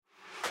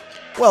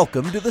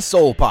Welcome to the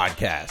Soul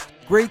Podcast.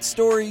 Great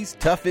stories,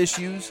 tough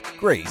issues,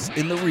 grace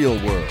in the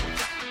real world.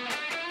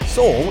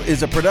 Soul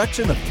is a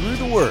production of Through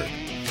the Word.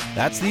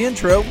 That's the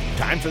intro.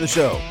 Time for the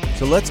show.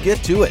 So let's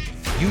get to it.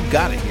 You've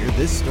got to hear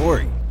this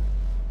story.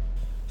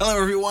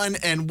 Hello, everyone,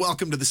 and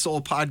welcome to the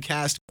Soul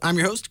Podcast. I'm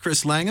your host,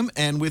 Chris Langham,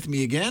 and with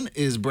me again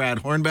is Brad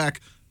Hornback.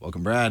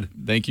 Welcome, Brad.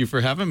 Thank you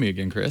for having me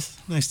again, Chris.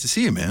 Nice to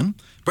see you, man.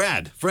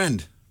 Brad,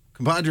 friend,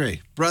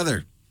 compadre,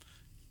 brother,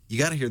 you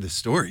got to hear this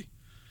story.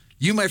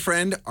 You, my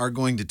friend, are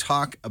going to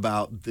talk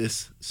about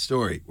this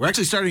story. We're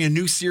actually starting a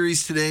new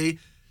series today,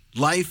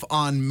 Life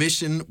on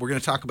Mission. We're going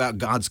to talk about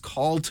God's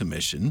call to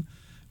mission.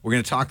 We're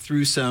going to talk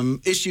through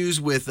some issues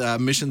with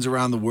missions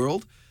around the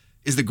world.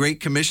 Is the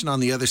Great Commission on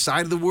the other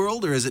side of the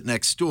world, or is it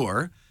next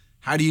door?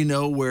 How do you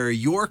know where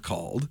you're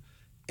called?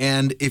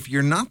 And if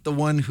you're not the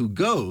one who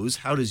goes,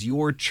 how does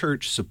your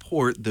church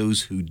support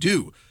those who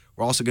do?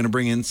 We're also going to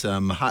bring in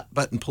some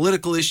hot-button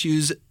political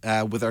issues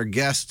with our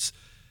guests.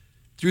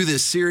 Through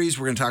this series,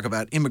 we're going to talk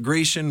about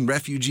immigration,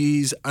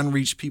 refugees,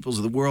 unreached peoples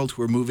of the world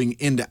who are moving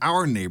into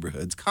our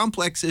neighborhoods,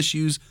 complex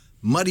issues,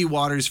 muddy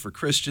waters for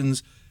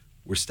Christians.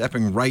 We're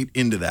stepping right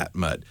into that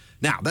mud.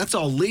 Now, that's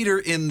all later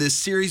in this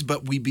series,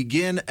 but we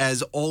begin,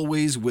 as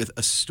always, with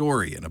a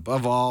story. And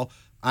above all,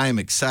 I am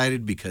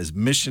excited because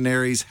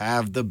missionaries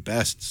have the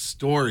best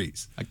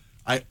stories.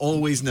 I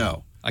always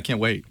know. I can't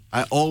wait.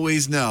 I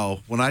always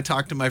know when I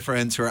talk to my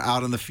friends who are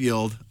out in the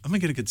field, I'm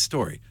going to get a good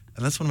story.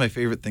 And that's one of my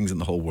favorite things in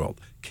the whole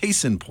world.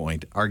 Case in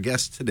point, our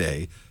guests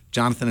today,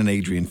 Jonathan and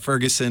Adrienne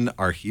Ferguson,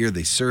 are here.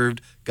 They served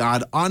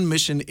God on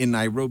mission in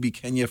Nairobi,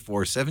 Kenya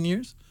for 7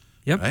 years.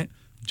 Yep. Right?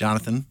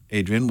 Jonathan,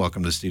 Adrienne,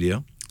 welcome to the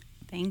studio.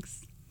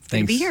 Thanks. Thanks. Good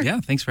to be here. Yeah,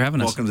 thanks for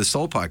having us. Welcome to the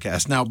Soul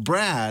Podcast. Now,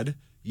 Brad,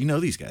 you know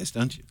these guys,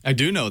 don't you? I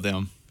do know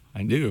them.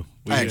 I do.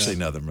 I actually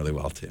know them really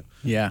well, too.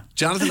 Yeah.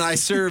 Jonathan and I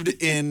served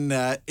in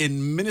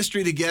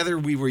ministry together.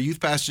 We were youth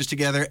pastors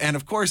together. And,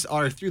 of course,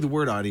 our Through the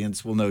Word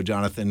audience will know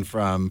Jonathan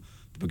from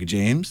the Book of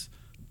James,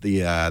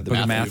 the Book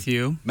of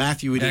Matthew.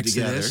 Matthew we did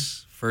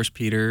Exodus, 1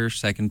 Peter,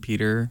 2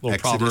 Peter. Little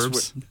Exodus,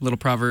 Proverbs. Little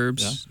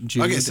Proverbs. Yeah.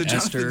 Jude, Okay, so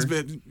Esther. Jonathan's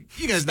been,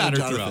 you guys know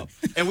Scattered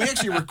Jonathan. And we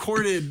actually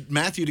recorded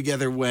Matthew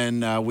together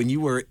when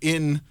you were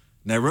in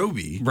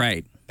Nairobi.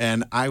 Right.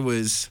 And I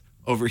was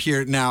over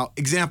here. Now,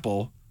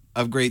 example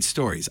of great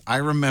stories. I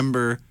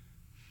remember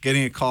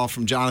getting a call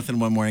from Jonathan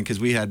one morning because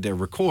we had to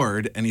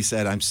record, and he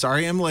said, "I'm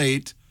sorry I'm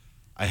late.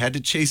 I had to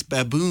chase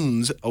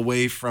baboons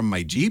away from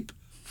my Jeep,"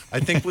 I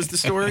think was the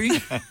story.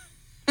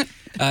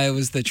 It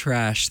was the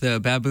trash. The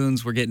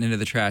baboons were getting into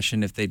the trash,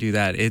 and if they do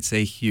that, it's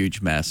a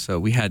huge mess. So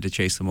we had to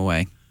chase them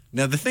away.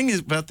 Now, the thing is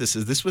about this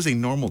is this was a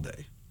normal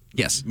day.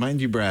 Yes. Mind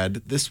you,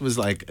 Brad, this was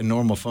like a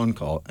normal phone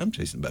call. I'm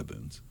chasing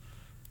baboons,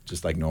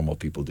 just like normal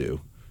people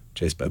do,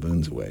 chase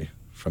baboons away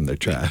from their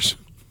trash.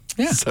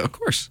 Yeah, So- of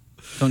course.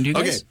 Don't you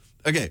guys?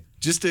 Okay.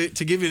 Just to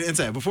give you an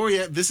insight,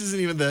 this isn't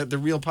even the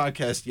real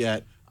podcast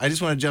yet. I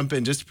just want to jump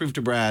in just to prove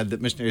to Brad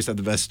that missionaries have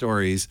the best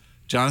stories.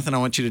 Jonathan, I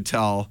want you to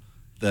tell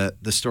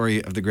the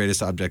story of the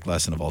greatest object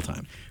lesson of all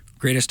time.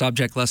 Greatest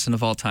object lesson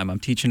of all time. I'm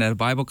teaching at a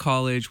Bible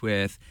college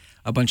with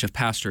a bunch of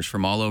pastors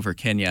from all over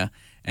Kenya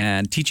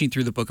and teaching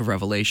through the book of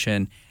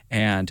Revelation.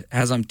 And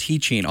as I'm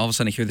teaching, all of a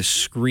sudden I hear this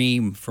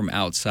scream from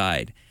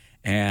outside.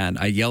 And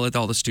I yell at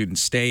all the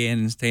students, stay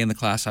in the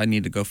class. I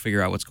need to go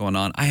figure out what's going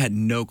on. I had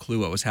no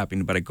clue what was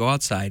happening, but I go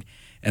outside,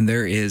 and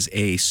there is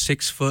a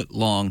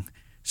 6-foot-long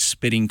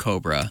spitting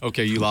cobra.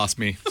 Okay, you lost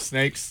me.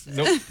 Snakes?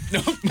 Nope.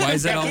 Why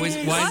is it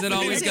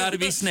always got to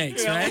be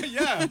snakes, right?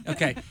 Yeah.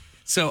 Okay.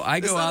 So I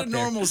It's go not out a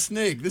there. normal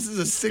snake. This is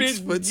a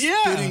 6-foot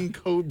spitting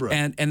cobra.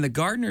 And the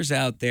gardener's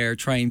out there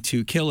trying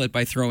to kill it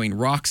by throwing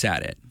rocks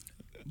at it,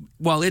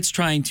 while it's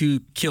trying to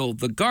kill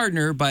the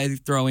gardener by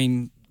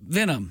throwing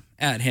venom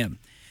at him.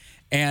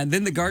 And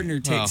then the gardener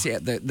takes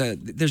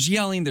there's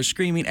yelling, there's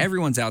screaming,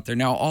 everyone's out there.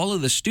 Now all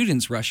of the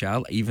students rush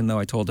out, even though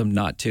I told them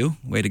not to.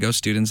 Way to go,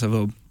 students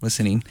of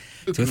listening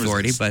to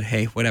authority. resist? But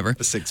hey, whatever. A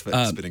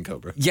 6-foot spitting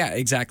cobra. Yeah,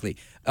 exactly.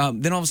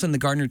 Then all of a sudden the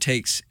gardener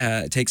takes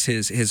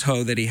his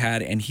hoe that he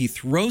had and he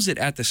throws it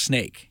at the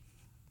snake.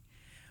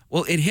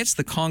 Well, it hits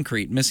the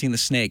concrete, missing the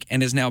snake,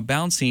 and is now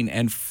bouncing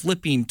and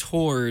flipping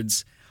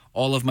towards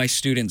all of my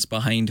students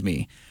behind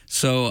me.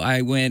 So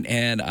I went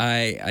and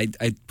I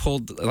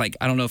pulled, like,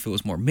 I don't know if it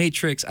was more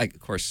Matrix. Of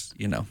course,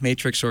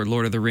 Matrix or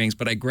Lord of the Rings,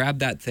 but I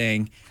grabbed that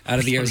thing out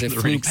of the air as it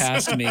flew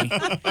past me.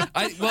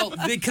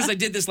 Because I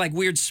did this like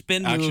weird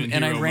spin move,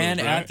 and I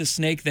ran at the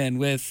snake then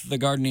with the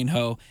gardening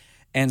hoe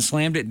and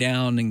slammed it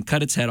down and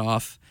cut its head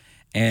off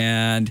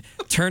and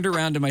turned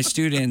around to my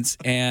students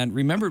and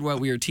remembered what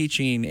we were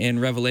teaching in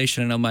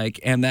Revelation. And I'm like,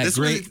 and That's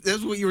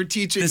what you were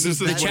teaching. This is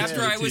the that chapter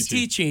day. I was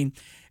teaching.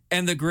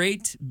 And the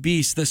great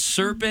beast, the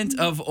serpent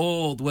of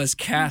old, was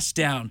cast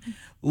down.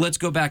 Let's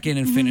go back in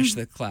and finish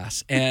the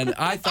class. And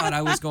I thought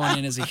I was going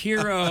in as a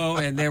hero,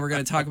 and they were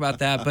going to talk about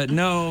that. But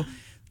no,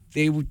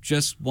 they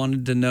just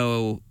wanted to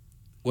know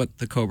what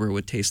the cobra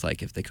would taste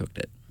like if they cooked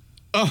it.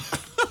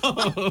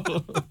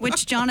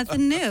 Which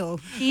Jonathan knew.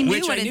 He knew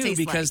Which what I it knew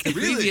tasted because like. the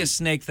previous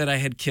snake that I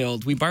had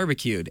killed, we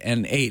barbecued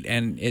and ate,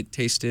 and it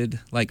tasted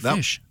like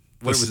fish.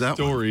 What was that one?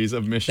 Stories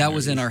of missionaries. That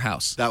was in our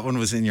house. That one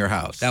was in your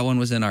house. That one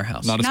was in our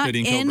house. Not a Not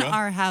spitting in cobra.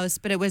 our house,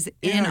 but it was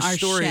In in our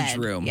storage shed.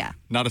 room. Yeah.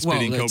 Not a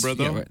spitting that's- cobra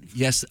though. yeah, right.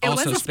 Yes, It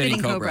also was a spitting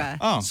spitting cobra. cobra.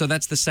 Oh. So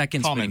that's the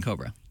second Common. spitting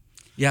cobra.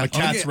 Yeah. A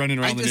cat's Okay, running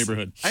around the I just-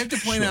 neighborhood. I have to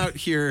point out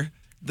here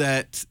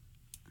that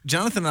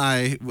Jonathan and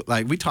I,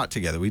 like, we taught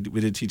together. We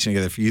did teaching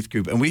together for youth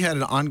group, and we had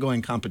an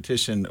ongoing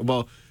competition.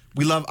 Well,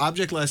 we love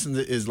object lessons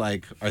is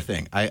like our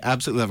thing. I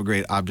absolutely love a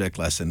great object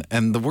lesson.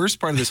 And the worst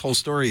part of this whole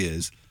story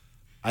is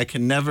I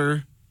can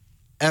never,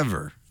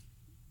 ever,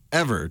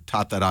 ever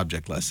top that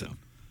object lesson.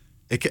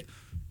 It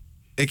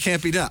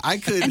can't be done. I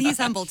could. And he's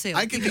humble too.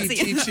 I could You be can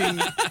see.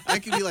 teaching. I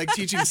could be like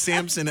teaching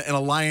Samson, and a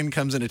lion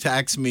comes and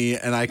attacks me,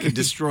 and I could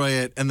destroy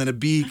it. And then a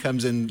bee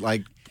comes and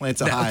like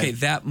plants a hive. Okay,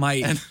 that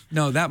might that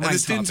And might the top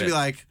students would it. be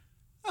like,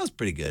 "That was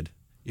pretty good."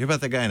 You hear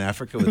about that guy in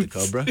Africa with the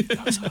cobra?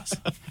 That was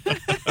awesome.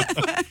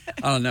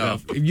 I don't know.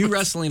 You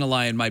wrestling a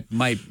lion might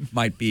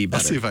be better.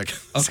 Let's see if I can.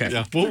 Okay.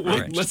 Yeah, well, All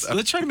right.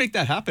 let's try to make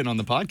that happen on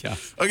the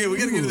podcast. Okay, we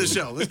got to get to the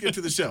show. Let's get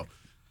to the show.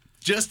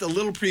 Just a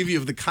little preview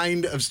of the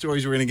kind of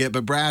stories we're going to get.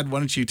 But Brad, why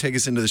don't you take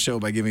us into the show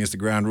by giving us the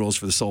ground rules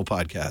for the Soul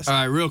Podcast? All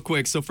right, real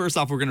quick. So first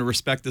off, we're going to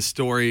respect the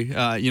story.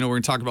 We're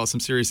going to talk about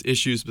some serious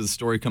issues, but the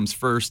story comes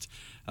first.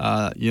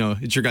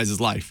 It's your guys'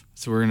 life,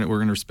 so we're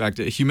gonna respect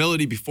it.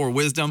 Humility before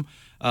wisdom,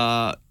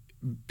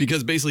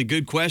 because basically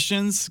good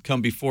questions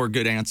come before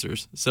good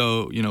answers.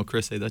 So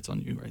Chris, hey, that's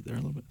on you right there a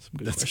little bit. Some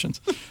good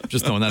questions.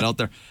 Just throwing that out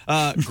there.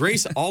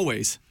 Grace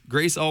always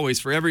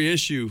for every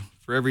issue.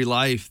 For every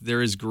life,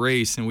 there is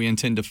grace, and we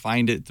intend to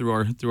find it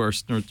through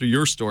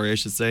your story, I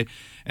should say.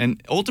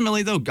 And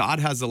ultimately, though, God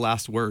has the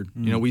last word.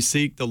 We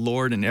seek the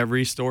Lord in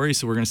every story,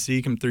 so we're going to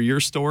seek Him through your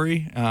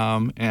story,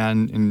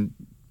 and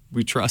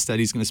we trust that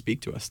He's going to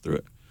speak to us through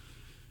it.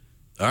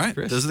 All right,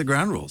 Chris? those are the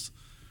ground rules.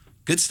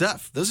 Good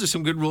stuff. Those are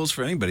some good rules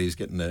for anybody who's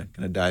getting to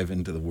kind of dive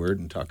into the Word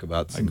and talk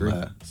about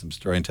some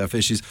story and tough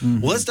issues.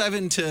 Well, let's dive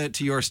into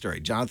your story,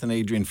 Jonathan,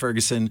 Adrian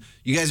Ferguson.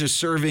 You guys are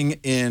serving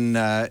in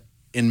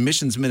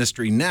missions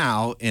ministry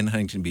now in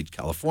Huntington Beach,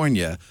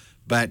 California.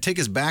 But take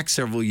us back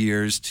several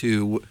years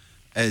to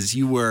as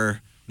you were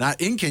not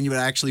in Kenya, but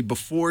actually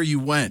before you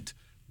went.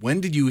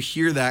 When did you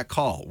hear that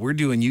call? We're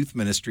doing youth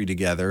ministry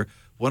together.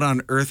 What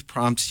on earth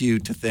prompts you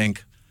to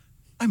think,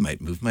 I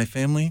might move my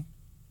family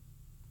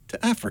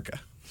to Africa?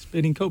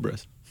 Spitting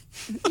cobras.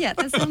 Yeah,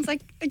 that sounds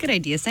like a good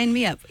idea. Sign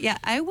me up. Yeah,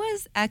 I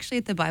was actually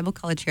at the Bible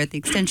College here at the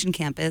Extension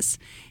campus,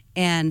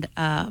 and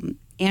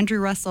Andrew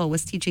Russell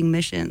was teaching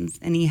missions,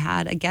 and he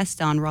had a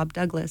guest on, Rob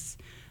Douglas,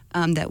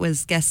 that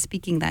was guest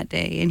speaking that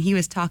day, and he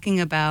was talking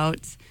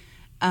about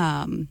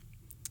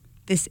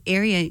this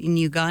area in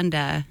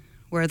Uganda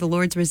where the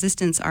Lord's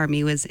Resistance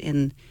Army was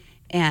in,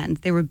 and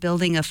they were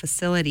building a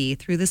facility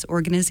through this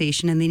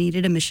organization, and they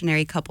needed a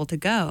missionary couple to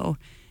go.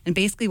 And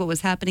basically what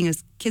was happening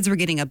is kids were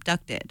getting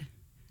abducted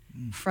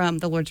from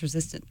the Lord's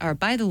Resistance, or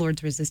by the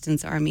Lord's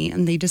Resistance Army,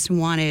 and they just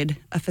wanted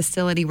a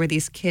facility where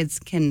these kids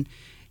can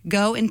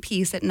go in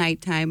peace at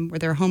nighttime, where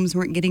their homes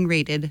weren't getting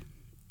raided,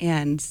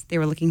 and they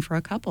were looking for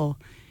a couple.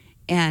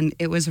 And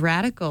it was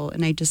radical,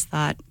 and I just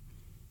thought,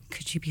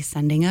 could you be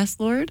sending us,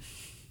 Lord?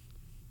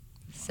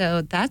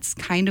 So that's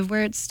kind of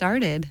where it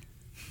started.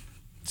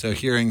 So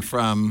hearing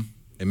from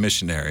a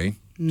missionary,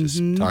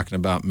 just talking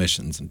about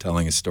missions and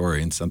telling a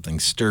story, and something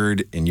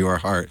stirred in your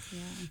heart. Yeah.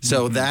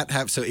 So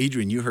so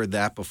Adrian, you heard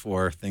that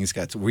before things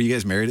got to, were you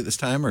guys married at this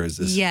time, or is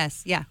this?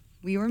 Yes, yeah.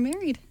 We were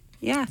married.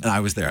 Yeah. And I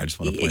was there. I just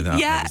want to point out.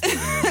 Yeah. I was there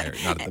when you were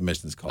married, not at the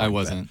missions call. I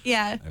wasn't.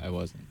 Yeah. I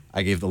wasn't.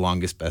 I gave the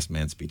longest best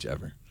man speech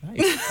ever.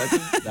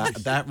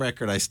 That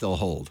record I still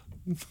hold.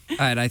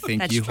 And I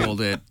think That's you true.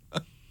 hold it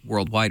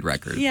worldwide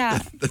record. Yeah.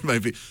 That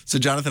might be. So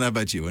Jonathan, how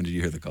about you? When did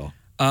you hear the call?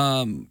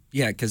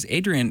 Yeah, because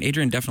Adrian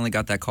definitely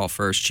got that call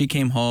first. She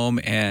came home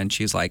and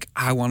she's like,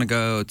 I want to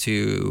go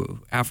to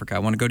Africa. I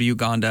want to go to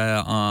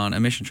Uganda on a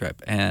mission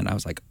trip. And I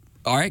was like,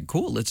 all right,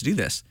 cool, let's do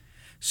this.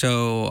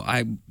 So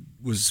I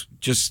was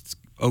just,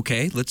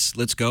 okay,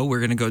 let's go. We're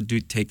going to go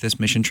take this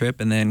mission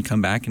trip and then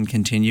come back and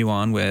continue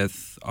on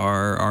with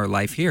our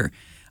life here.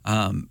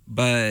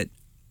 But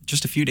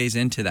just a few days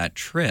into that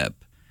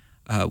trip,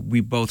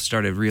 we both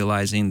started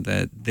realizing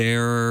that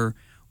there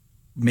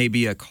may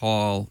be a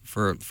call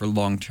for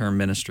long-term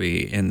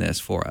ministry in this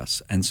for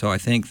us. And so I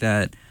think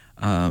that,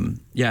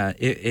 in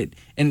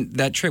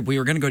that trip, we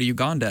were going to go to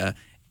Uganda,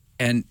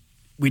 and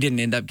we didn't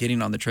end up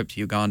getting on the trip to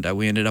Uganda.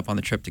 We ended up on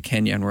the trip to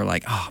Kenya, and we're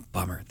like, oh,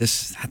 bummer.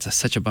 That's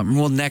such a bummer.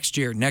 Well, next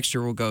year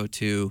we'll go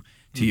to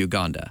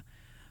Uganda.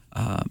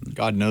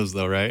 God knows,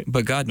 though, right?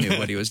 But God knew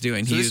what He was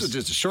doing. So this was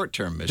just a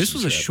short-term mission. This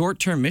was a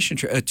short-term mission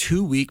trip, a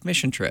 2-week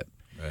mission trip.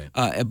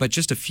 Right. But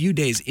just a few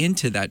days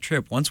into that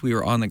trip, once we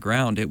were on the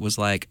ground, it was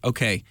like,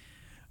 okay,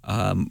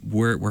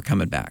 we're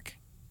coming back.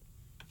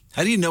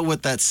 How do you know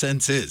what that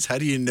sense is? How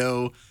do you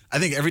know? I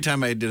think every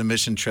time I did a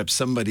mission trip,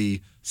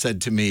 somebody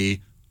said to me,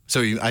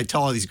 I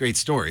tell all these great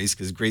stories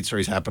because great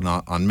stories happen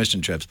on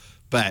mission trips,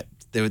 but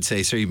they would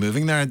say, so are you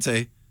moving there? I'd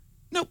say,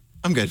 nope,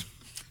 I'm good.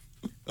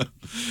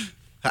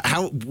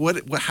 How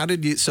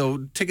did you,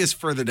 so take us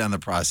further down the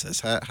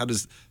process. How did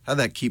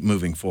that keep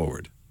moving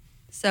forward?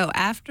 So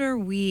after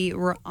we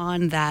were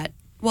on that,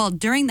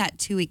 during that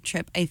 2-week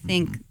trip, I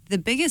think the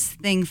biggest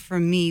thing for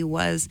me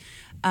was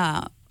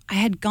I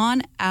had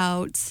gone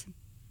out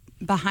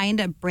behind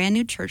a brand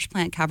new church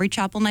plant, Calvary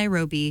Chapel,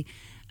 Nairobi,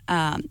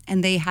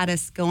 and they had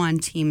us go on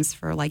teams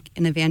for like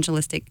an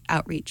evangelistic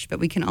outreach, but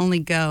we can only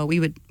go.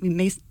 We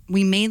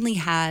mainly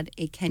had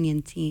a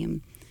Kenyan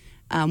team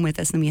with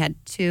us, and we had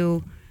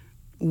 2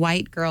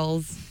 white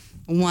girls,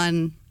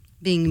 one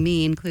being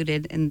me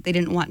included, and they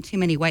didn't want too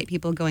many white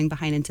people going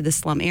behind into the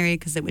slum area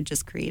because it would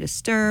just create a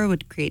stir,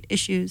 would create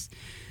issues.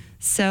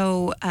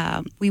 So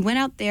we went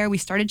out there, we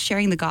started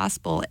sharing the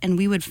gospel, and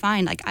we would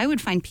find, I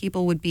would find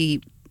people would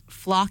be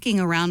flocking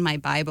around my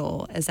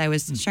Bible as I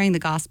was sharing the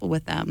gospel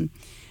with them.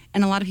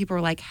 And a lot of people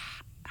were like,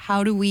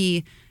 how do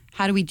we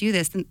do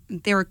this? And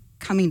they were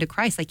coming to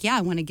Christ, like, yeah,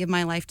 I want to give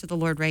my life to the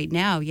Lord right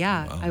now.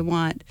 Yeah, wow. I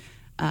want,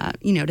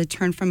 to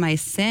turn from my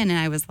sin. And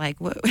I was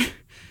like, what?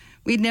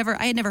 I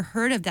had never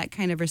heard of that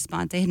kind of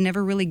response. I had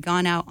never really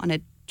gone out on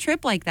a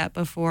trip like that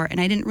before, and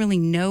I didn't really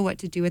know what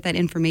to do with that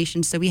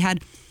information. So we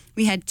had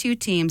 2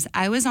 teams.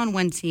 I was on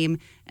one team,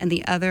 and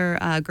the other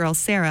girl,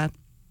 Sarah,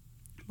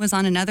 was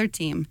on another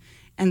team.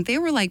 And they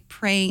were like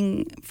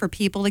praying for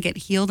people to get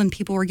healed, and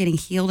people were getting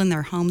healed in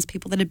their homes.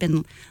 People that had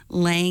been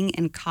laying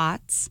in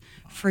cots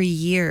for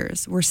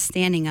years were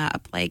standing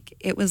up. Like,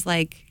 it was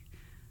like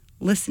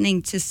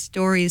listening to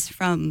stories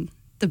from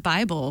the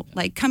Bible,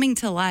 like coming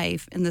to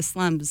life in the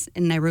slums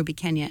in Nairobi,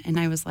 Kenya. And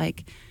I was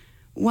like,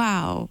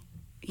 wow,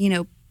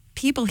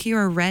 people here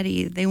are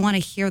ready. They want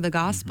to hear the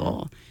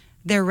gospel.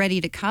 They're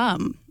ready to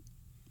come.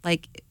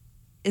 Like,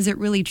 is it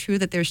really true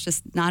that there's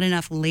just not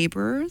enough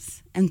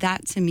laborers? And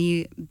that to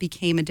me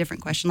became a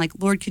different question. Like,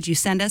 Lord, could you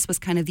send us was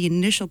kind of the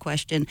initial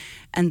question.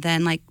 And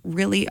then like,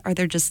 really, are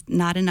there just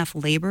not enough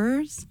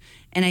laborers?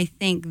 And I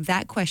think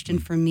that question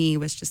for me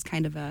was just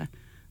kind of a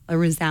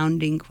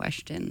resounding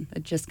question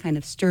that just kind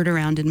of stirred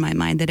around in my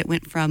mind, that it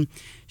went from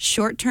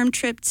short-term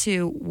trip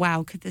to,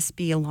 wow, could this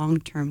be a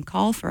long-term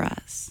call for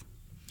us?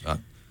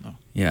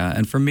 Yeah,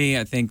 and for me,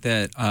 I think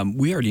that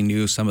we already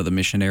knew some of the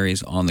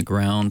missionaries on the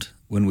ground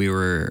when we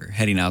were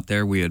heading out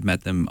there. We had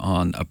met them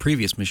on a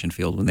previous mission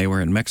field when they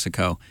were in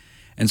Mexico.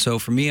 And so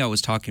for me, I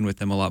was talking with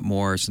them a lot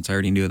more since I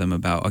already knew them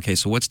about, okay,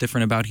 so what's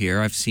different about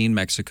here? I've seen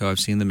Mexico, I've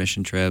seen the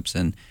mission trips,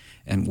 and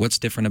what's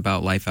different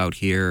about life out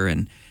here?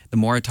 And the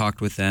more I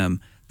talked with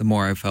them, the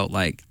more I felt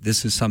like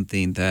this is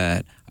something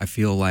that I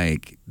feel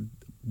like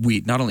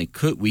we not only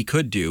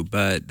could do,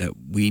 but that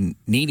we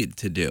needed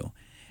to do.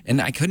 And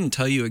I couldn't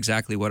tell you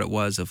exactly what it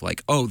was of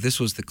like, oh,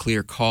 this was the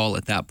clear call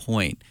at that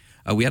point.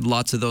 We had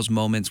lots of those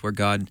moments where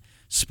God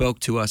spoke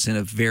to us in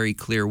a very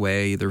clear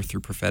way, either through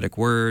prophetic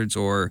words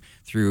or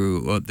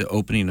through the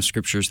opening of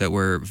scriptures that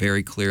were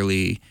very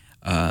clearly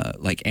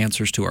like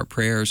answers to our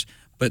prayers.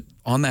 But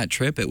on that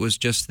trip, it was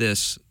just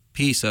this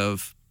piece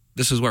of,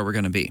 this is where we're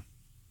going to be.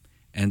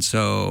 And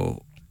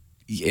so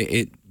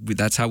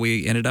that's how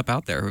we ended up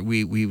out there.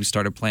 We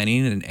started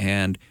planning,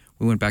 and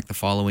we went back the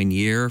following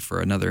year for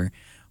another,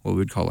 what we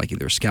would call like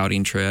either a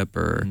scouting trip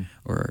or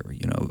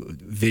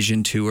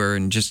vision tour,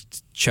 and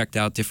just checked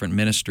out different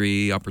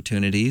ministry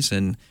opportunities.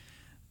 And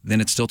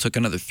then it still took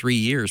another 3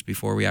 years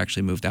before we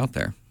actually moved out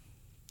there.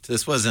 So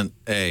this wasn't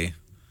a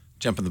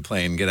jump in the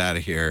plane, get out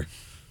of here,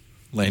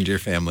 land your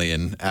family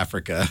in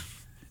Africa.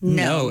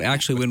 No,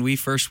 actually, when we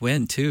first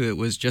went, too, it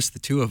was just the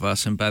 2 of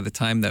us. And by the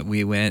time that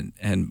we went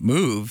and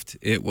moved,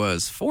 it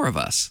was 4 of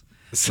us.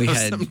 So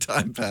some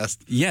time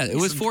passed. Yeah, it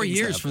was 4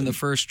 years from the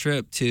first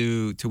trip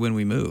to when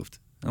we moved.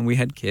 And we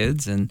had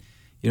kids, and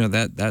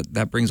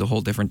that brings a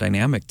whole different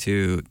dynamic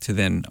to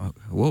then,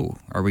 whoa,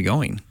 are we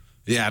going?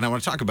 Yeah, and I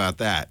want to talk about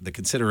that, the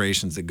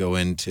considerations that go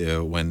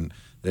into when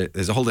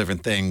there's a whole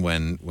different thing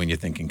when you're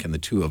thinking, can the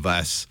 2 of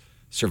us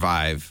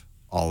survive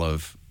all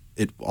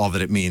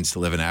that it means to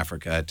live in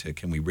Africa, to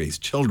can we raise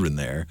children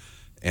there?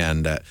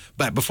 And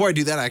but before I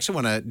do that, I actually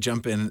want to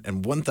jump in.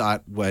 And one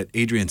thought, what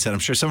Adrian said, I'm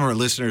sure some of our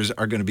listeners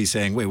are going to be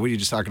saying, wait, what are you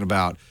just talking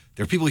about?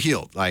 There are people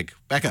healed. Like,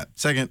 back up.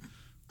 Second,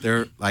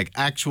 they're like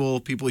actual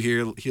people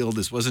here healed.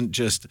 This wasn't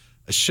just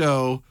a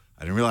show.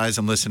 I didn't realize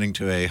I'm listening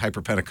to a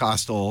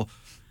hyper-Pentecostal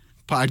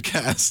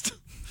podcast.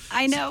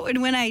 I know.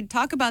 And when I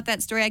talk about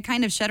that story, I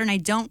kind of shudder, and I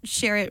don't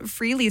share it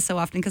freely so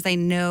often because I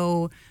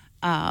know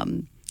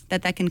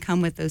that can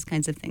come with those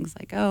kinds of things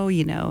like,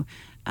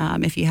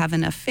 if you have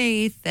enough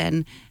faith,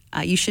 then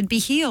you should be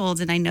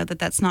healed. And I know that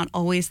that's not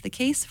always the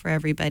case for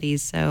everybody.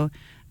 So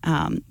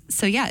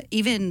yeah,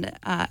 even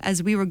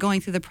as we were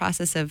going through the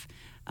process of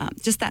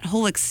just that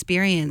whole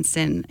experience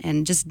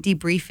and just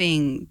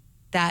debriefing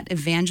that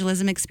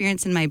evangelism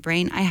experience in my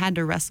brain, I had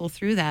to wrestle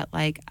through that.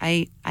 Like,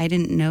 I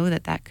didn't know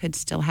that could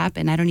still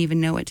happen. I don't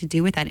even know what to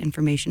do with that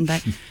information.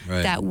 But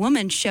right. That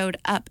woman showed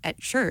up at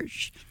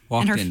church.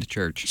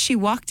 She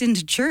walked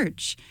into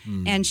church,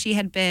 and she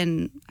had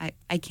been,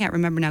 I can't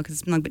remember now because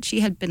it's been long, but she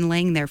had been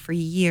laying there for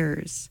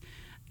years.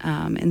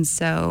 And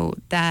so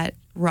that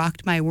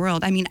rocked my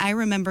world. I mean, I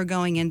remember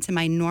going into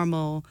my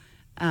normal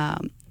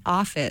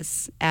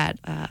office at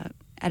an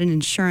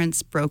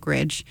insurance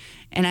brokerage,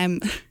 and I'm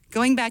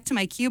going back to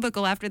my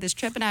cubicle after this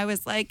trip, and I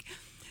was like,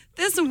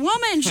 this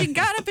woman, she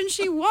got up and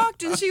she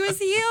walked and she was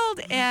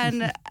healed.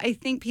 And I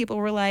think people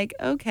were like,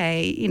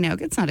 okay,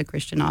 it's not a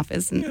Christian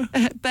office. And,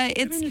 but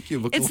it's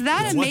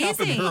that What amazing.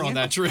 happened to her on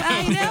that trip?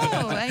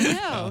 I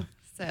know.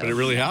 So, But it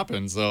really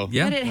happened. So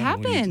Yeah. But it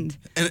happened.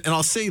 And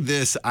I'll say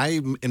this,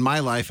 in my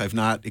life, I've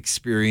not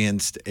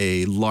experienced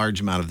a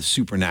large amount of the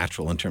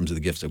supernatural in terms of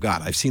the gifts of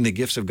God. I've seen the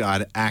gifts of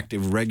God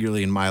active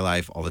regularly in my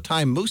life all the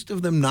time, most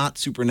of them not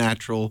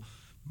supernatural,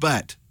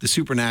 but the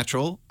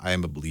supernatural, I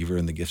am a believer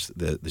in the gifts,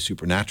 the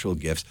supernatural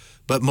gifts.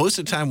 But most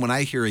of the time when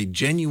I hear a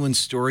genuine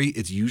story,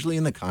 it's usually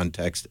in the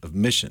context of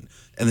mission.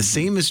 And the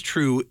same is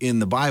true in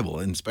the Bible,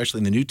 and especially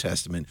in the New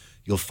Testament.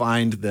 You'll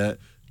find the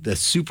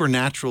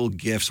supernatural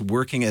gifts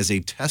working as a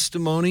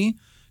testimony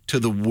to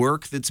the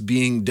work that's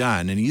being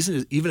done. And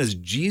even as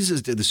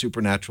Jesus did the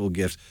supernatural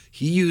gifts,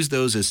 he used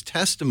those as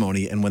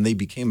testimony. And when they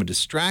became a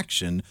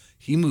distraction,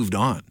 he moved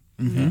on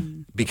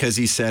because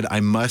he said,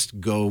 I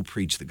must go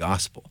preach the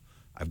gospel.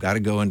 I've got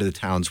to go into the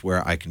towns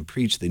where I can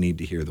preach. They need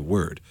to hear the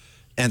word.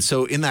 And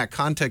so in that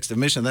context of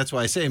mission, that's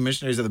why I say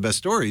missionaries are the best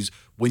stories.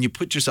 When you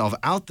put yourself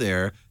out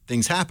there,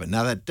 things happen.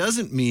 Now, that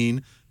doesn't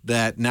mean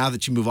that now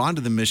that you move on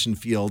to the mission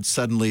field,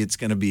 suddenly it's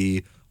going to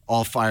be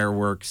all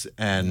fireworks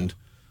and,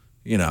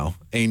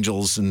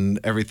 angels and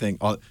everything.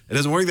 It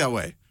doesn't work that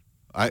way.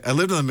 I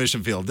lived on the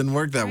mission field. It didn't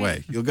work that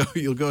way.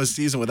 You'll go a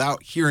season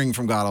without hearing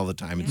from God all the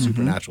time and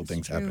supernatural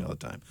things happening all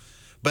the time.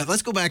 But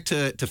let's go back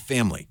to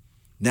family.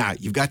 Now,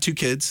 you've got 2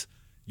 kids.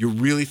 You're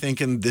really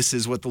thinking this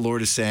is what the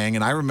Lord is saying.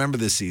 And I remember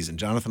this season.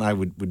 Jonathan and I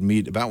would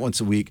meet about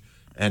once a week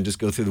and just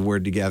go through the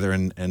word together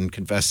and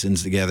confess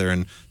sins together.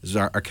 And this is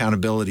our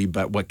accountability.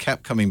 But what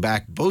kept coming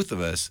back, both of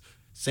us,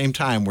 same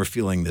time, we're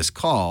feeling this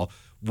call.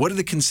 What are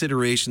the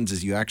considerations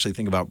as you actually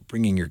think about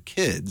bringing your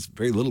kids,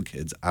 very little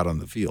kids, out on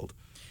the field?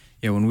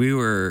 Yeah, when we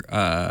were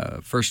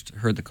first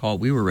heard the call,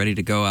 we were ready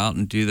to go out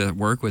and do the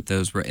work with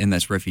those in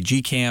this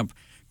refugee camp,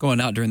 going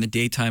out during the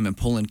daytime and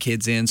pulling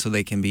kids in so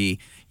they can be,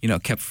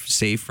 kept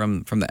safe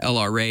from the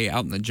LRA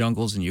out in the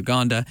jungles in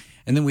Uganda.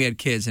 And then we had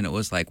kids, and it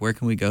was like, where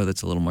can we go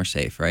that's a little more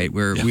safe, right?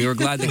 We were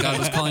glad that God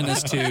was calling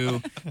us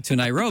to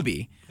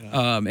Nairobi.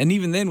 And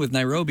even then with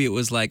Nairobi, it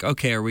was like,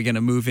 okay, are we going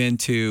to move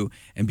into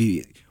and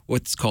be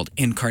what's called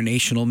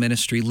incarnational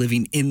ministry,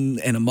 living in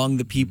and among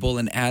the people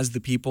and as the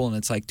people? And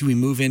it's like, do we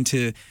move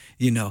into,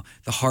 the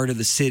heart of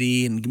the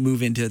city and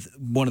move into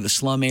one of the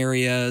slum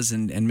areas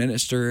and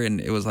minister?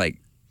 And it was like,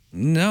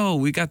 no,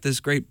 we got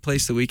this great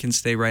place that we can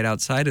stay right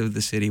outside of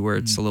the city where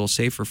it's a little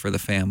safer for the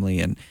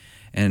family.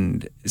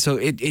 And so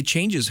it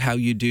changes how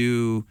you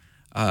do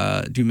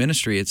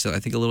ministry. It's, I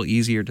think, a little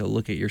easier to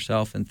look at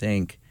yourself and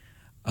think,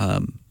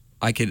 I'll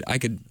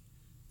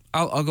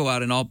go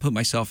out and I'll put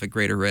myself at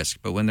greater risk.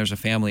 But when there's a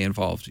family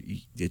involved,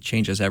 it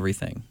changes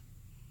everything.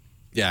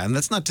 Yeah, and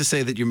that's not to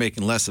say that you're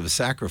making less of a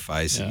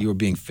sacrifice. Yeah. You are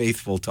being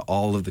faithful to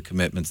all of the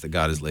commitments that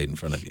God has laid in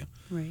front of you.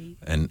 Right.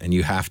 And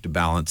you have to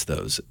balance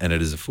those. And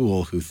it is a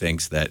fool who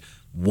thinks that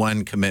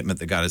one commitment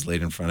that God has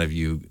laid in front of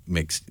you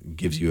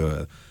gives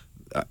you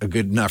a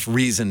good enough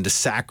reason to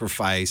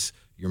sacrifice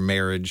your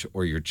marriage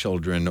or your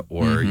children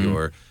or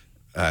your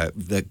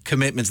the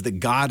commitments that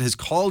God has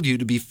called you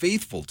to be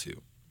faithful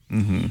to.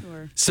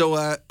 Sure.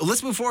 So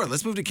let's move forward.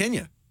 Let's move to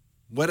Kenya.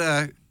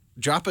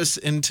 Drop us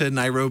into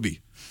Nairobi.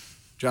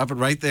 Drop it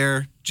right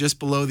there, just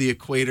below the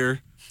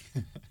equator,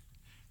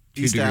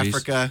 East degrees.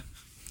 Africa.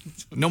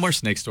 no more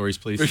snake stories,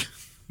 please.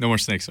 No more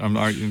snakes. I'm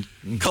arguing.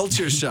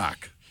 Culture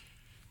shock.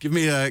 Give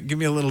me a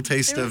little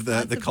taste There of was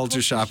lots the of culture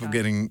culture shock of shock.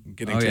 getting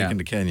taken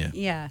to Kenya.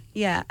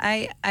 Yeah.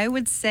 I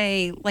would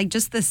say like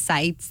just the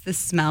sights, the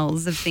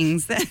smells of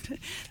things that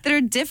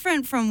are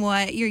different from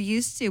what you're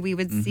used to. We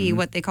would see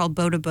what they call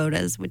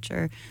bodabodas, which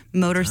are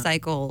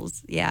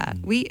motorcycles. Yeah.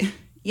 We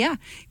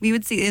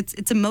would see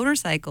it's a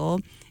motorcycle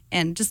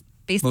and just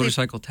basically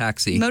Motorcycle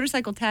taxi.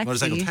 Motorcycle taxi.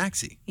 Motorcycle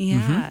taxi.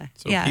 Yeah.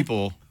 So yeah.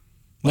 people,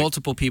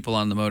 Multiple people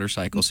on the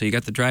motorcycle. So you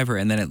got the driver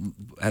and then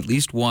at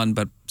least one,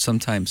 but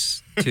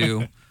sometimes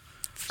 2.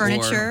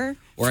 Furniture.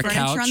 Or a furniture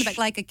couch. on the back,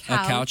 like a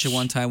couch. A couch. At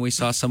one time, we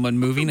saw someone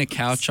moving a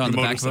couch on the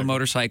back of a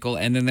motorcycle,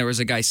 and then there was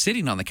a guy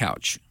sitting on the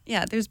couch.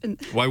 Yeah, there's been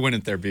why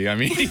wouldn't there be? I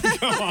mean,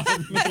 come on.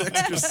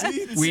 Extra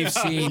seats.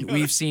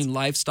 We've seen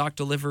livestock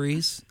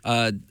deliveries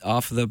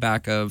off the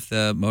back of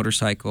the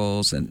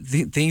motorcycles and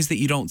things that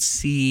you don't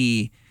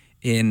see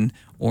in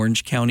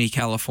Orange County,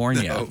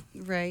 California. No.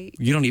 right.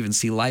 You don't even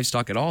see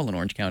livestock at all in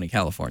Orange County,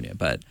 California,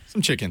 but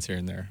Some chickens here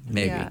and there.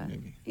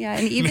 maybe. Yeah,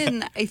 and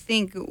even I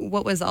think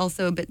what was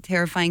also a bit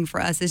terrifying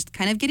for us is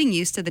kind of getting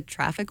used to the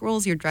traffic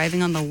rules. You're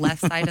driving on the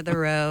left side of the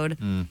road,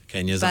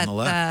 Kenya's but on the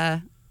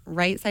left. the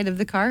right side of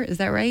the car, is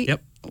that right?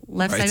 Yep.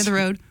 Left Right side of the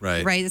road,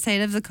 right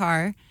side of the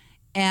car.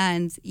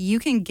 And you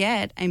can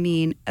get,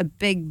 a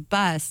big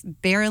bus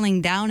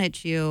barreling down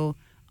at you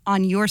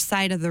on your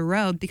side of the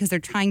road because they're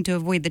trying to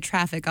avoid the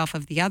traffic off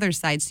of the other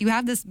side. So you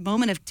have this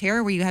moment of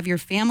terror where you have your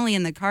family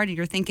in the car and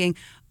you're thinking,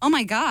 oh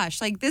my gosh,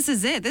 like this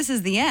is it. This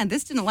is the end.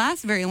 This didn't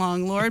last very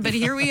long, Lord, but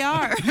here we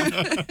are.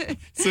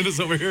 Send us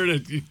over here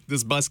to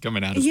this bus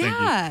coming at us.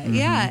 Thank you.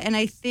 Yeah. And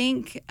I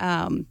think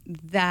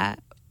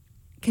that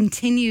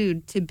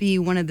continued to be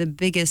one of the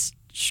biggest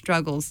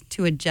struggles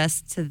to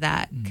adjust to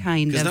that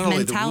kind Because of not only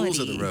mentality. the rules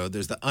of the road,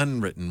 there's the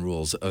unwritten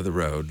rules of the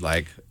road,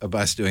 like a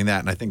bus doing that.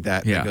 And I think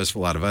that Yeah. goes for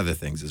a lot of other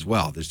things as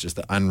well. There's just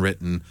the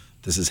unwritten,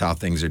 this is how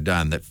things are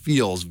done, that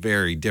feels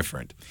very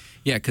different.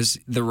 Yeah, because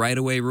the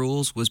right-of-way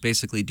rules was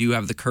basically, do you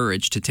have the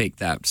courage to take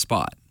that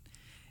spot?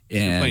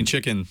 And playing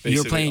chicken,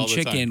 You're basically, playing all the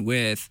chicken time.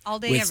 with All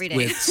day, with, every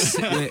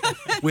day.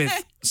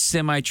 with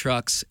semi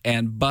trucks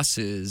and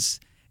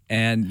buses,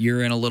 and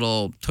you're in a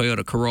little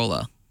Toyota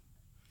Corolla.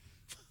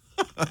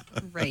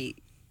 Right.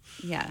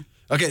 Yeah.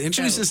 Okay,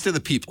 introduce So- us to the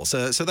people.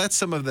 So that's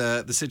some of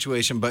the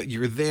situation, but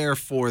you're there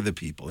for the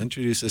people.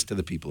 Introduce us to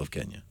the people of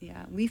Kenya.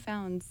 Yeah. We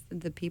found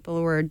the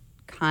people were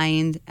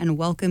kind and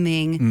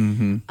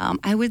welcoming.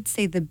 I would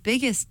say the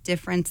biggest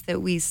difference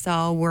that we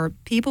saw were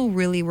people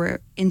really were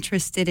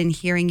interested in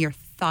hearing your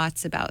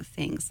thoughts about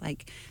things.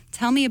 Like,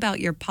 tell me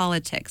about your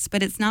politics.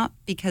 But it's not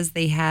because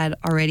they had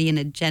already an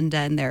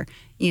agenda in their,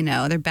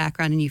 their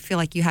background, and you feel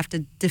like you have to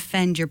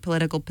defend your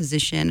political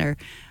position or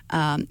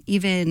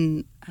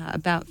even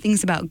about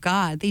things about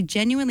God. They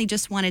genuinely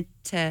just wanted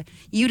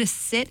you to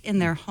sit in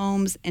their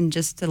homes and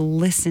just to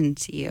listen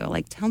to you.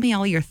 Like, tell me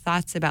all your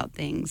thoughts about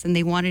things. And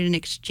they wanted an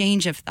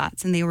exchange of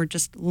thoughts, and they were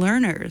just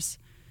learners.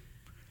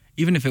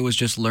 Even if it was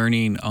just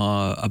learning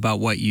about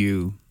what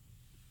you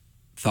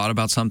thought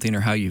about something or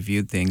how you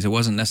viewed things, it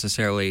wasn't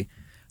necessarily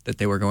that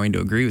they were going to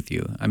agree with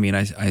you. I mean,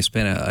 I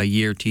spent a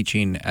year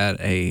teaching at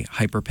a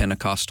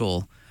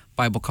hyper-Pentecostal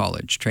Bible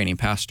college, training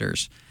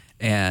pastors,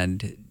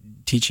 and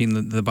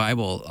teaching the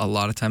Bible. A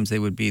lot of times they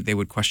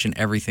would question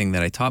everything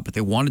that I taught, but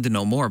they wanted to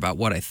know more about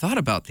what I thought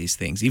about these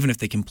things, even if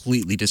they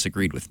completely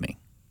disagreed with me.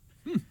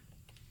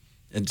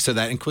 And so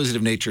that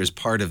inquisitive nature is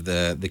part of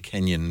the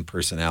Kenyan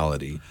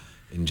personality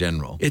in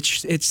general.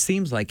 It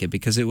seems like it,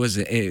 because it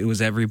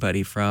was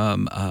everybody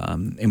from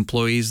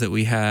employees that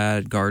we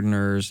had,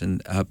 gardeners,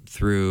 and up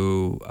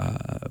through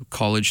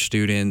college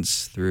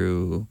students,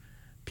 through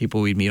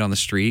people we'd meet on the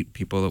street,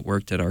 people that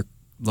worked at our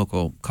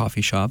local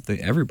coffee shop,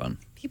 everyone.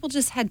 People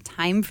just had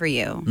time for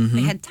you.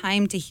 They had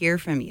time to hear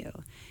from you.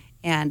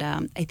 And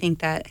I think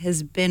that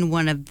has been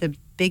one of the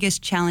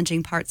biggest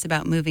challenging parts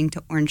about moving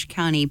to Orange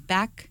County,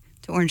 back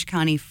to Orange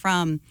County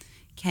from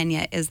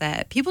Kenya, is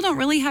that people don't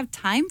really have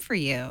time for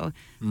you.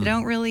 They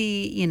don't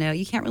really,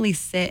 you can't really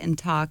sit and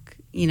talk,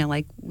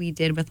 like we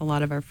did with a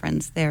lot of our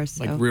friends there.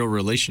 So, Like real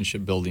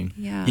relationship building.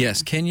 yeah.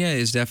 Yes, Kenya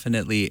is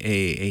definitely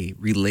a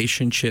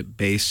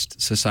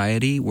relationship-based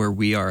society, where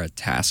we are a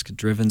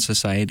task-driven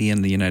society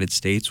in the United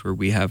States, where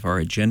we have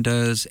our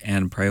agendas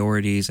and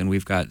priorities, and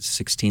we've got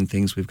 16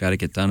 things we've got to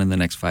get done in the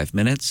next 5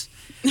 minutes.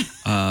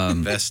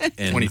 Best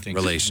in 20 things.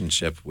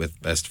 relationship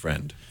with best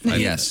friend.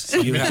 Yes,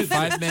 you have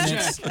 5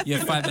 minutes. You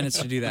have 5 minutes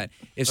to do that.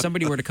 If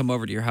somebody were to come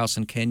over to your house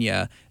in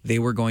Kenya, they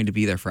were going to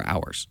be there for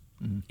hours,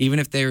 even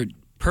if their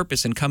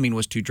purpose in coming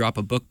was to drop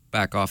a book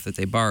back off that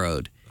they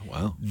borrowed. Oh,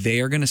 wow.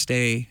 They are going to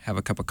stay, have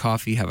a cup of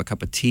coffee, have a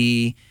cup of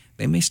tea.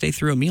 They may stay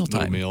through a No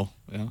mealtime meal.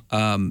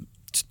 Yeah.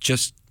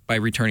 just by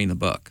returning the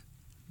book.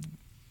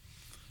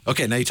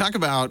 Okay, now you talk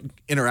about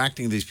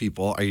interacting with these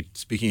people. Are you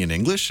speaking in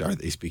English? Are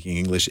they speaking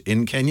English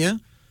in Kenya?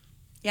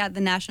 Yeah,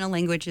 the national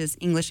language is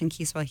English and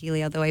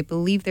Kiswahili, although I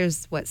believe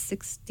there's,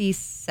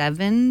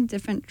 67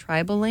 different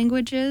tribal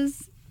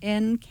languages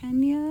in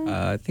Kenya?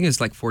 I think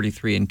it's like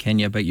 43 in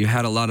Kenya, but you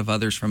had a lot of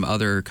others from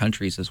other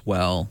countries as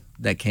well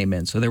that came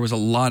in. So there was a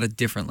lot of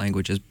different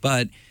languages,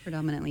 but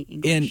Predominantly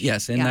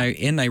English.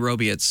 in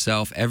Nairobi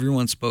itself,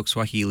 everyone spoke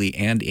Swahili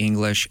and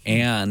English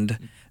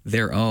and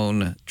their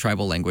own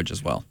tribal language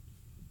as well.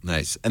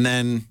 Nice. And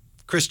then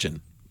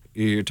Christian.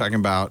 You're talking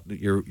about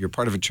you're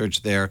part of a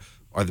church there.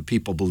 Are the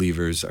people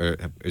believers?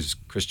 Is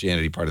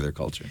Christianity part of their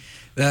culture?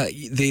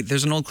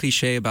 There's an old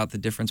cliche about the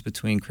difference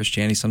between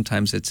Christianity.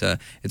 Sometimes it's a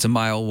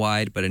mile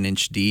wide but an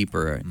inch deep,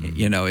 or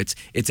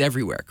it's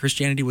everywhere.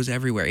 Christianity was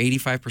everywhere.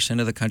 85%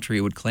 of the country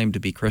would claim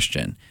to be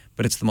Christian,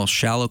 but it's the most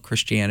shallow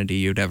Christianity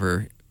you'd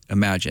ever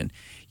imagine.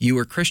 You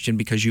were Christian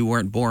because you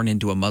weren't born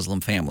into a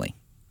Muslim family.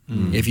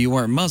 If you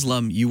weren't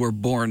Muslim, you were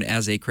born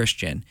as a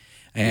Christian.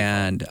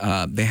 And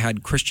they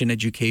had Christian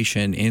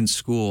education in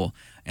school,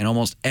 and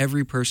almost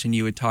every person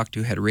you would talk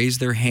to had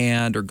raised their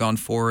hand or gone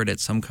forward at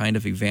some kind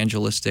of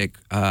evangelistic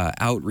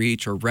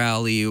outreach or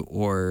rally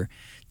or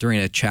during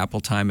a chapel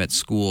time at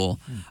school.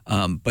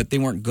 But they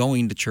weren't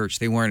going to church.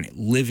 They weren't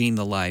living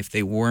the life.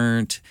 They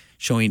weren't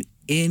showing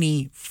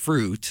any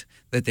fruit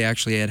that they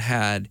actually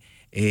had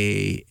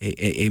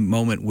a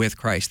moment with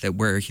Christ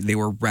where they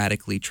were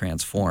radically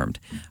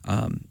transformed.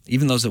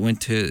 Even those that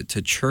went to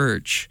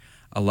church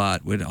a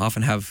lot would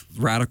often have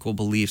radical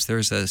beliefs.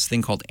 There's this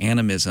thing called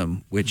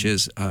animism, which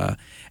is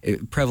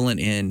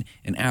prevalent in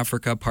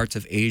Africa, parts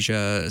of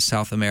Asia,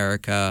 South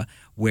America,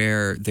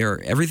 where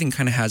everything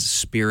kind of has a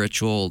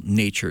spiritual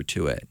nature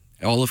to it.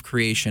 All of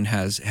creation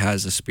has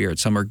a spirit.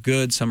 Some are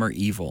good, some are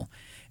evil.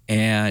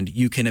 And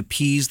you can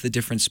appease the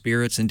different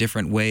spirits in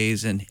different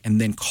ways and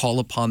then call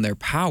upon their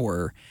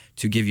power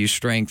to give you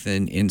strength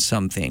in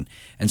something.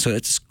 And so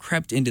it's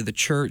crept into the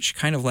church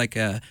kind of like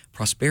a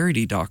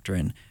prosperity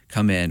doctrine,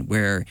 come in,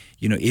 where,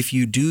 if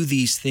you do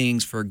these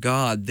things for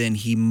God, then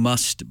he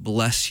must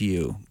bless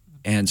you.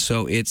 And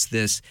so it's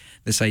this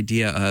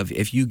idea of,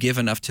 if you give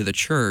enough to the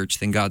church,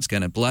 then God's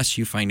going to bless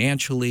you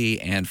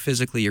financially and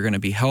physically. You're going to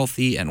be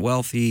healthy and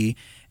wealthy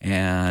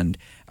and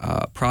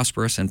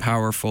prosperous and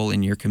powerful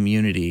in your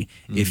community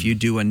if you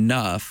do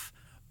enough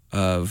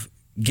of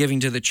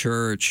giving to the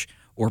church,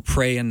 or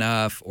pray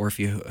enough, or if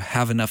you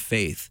have enough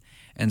faith.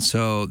 And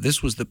so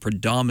this was the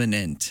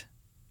predominant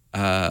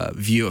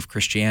view of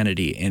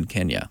Christianity in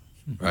Kenya.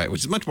 Right,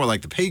 which is much more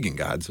like the pagan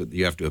gods. So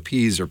you have to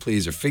appease or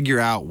please or figure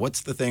out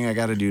what's the thing I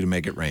got to do to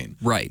make it rain.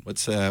 Right. What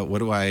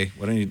do I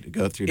need to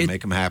go through to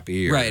make them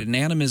happy? Or... Right, and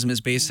animism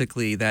is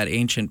basically that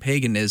ancient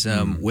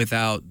paganism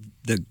without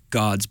the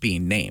gods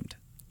being named.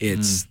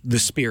 It's the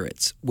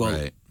spirits.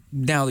 Well,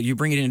 now you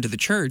bring it into the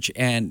church,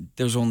 and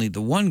there's only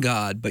the one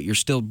God, but you're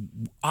still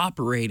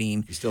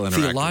operating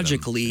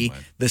theologically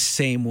the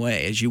same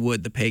way as you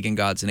would the pagan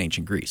gods in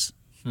ancient Greece.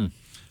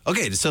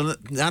 Okay, so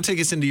now take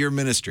us into your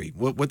ministry.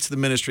 What's the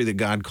ministry that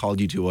God called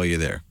you to while you're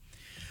there?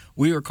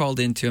 We were called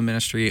into a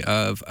ministry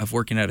of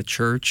working at a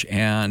church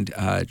and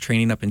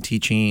training up and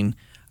teaching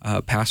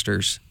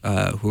pastors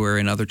who are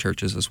in other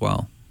churches as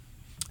well.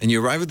 And you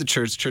arrive at the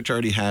church. Church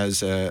already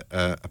has a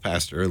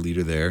pastor, a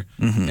leader there.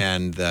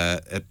 And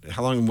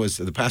how long was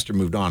the pastor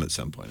moved on at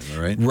some point? Am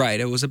I right? Right.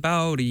 It was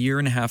about a year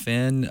and a half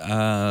in,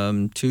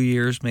 2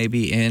 years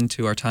maybe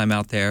into our time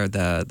out there.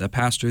 The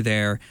pastor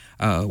there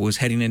was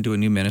heading into a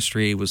new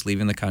ministry, was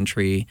leaving the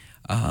country.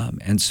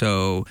 And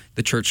so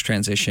the church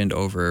transitioned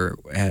over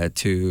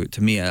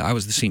to me. I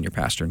was the senior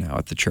pastor now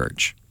at the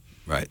church.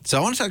 Right. So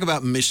I want to talk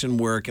about mission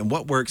work and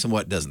what works and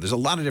what doesn't. There's a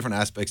lot of different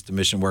aspects to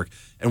mission work,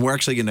 and we're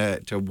actually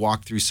going to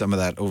walk through some of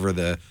that over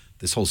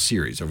this whole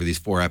series, over these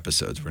 4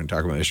 episodes. We're going to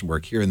talk about mission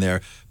work here and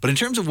there. But in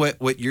terms of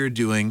what you're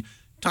doing,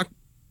 talk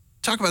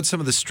about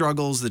some of the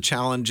struggles, the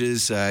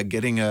challenges,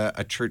 getting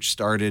a church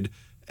started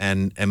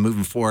and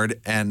moving forward.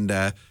 And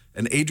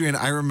Adrian,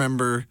 I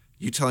remember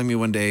you telling me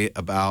one day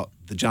about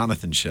the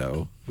Jonathan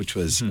Show, which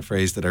was a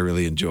phrase that I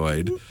really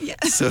enjoyed.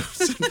 Yes.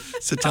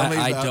 So tell me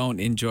about... I don't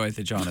enjoy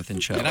the Jonathan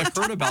Show. And I've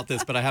heard about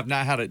this, but I have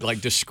not had it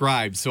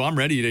described. So I'm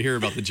ready to hear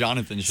about the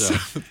Jonathan Show.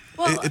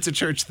 It's a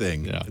church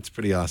thing. Yeah. It's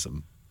pretty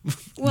awesome.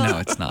 No,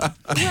 it's not.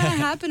 What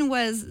happened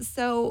was,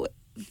 so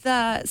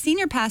the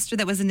senior pastor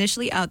that was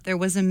initially out there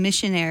was a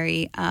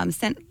missionary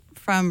sent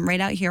from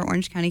right out here,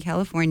 Orange County,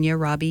 California,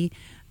 Robbie.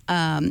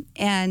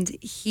 And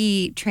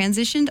he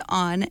transitioned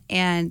on,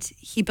 and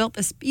he built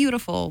this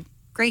beautiful,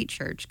 great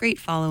church, great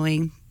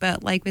following.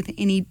 But like with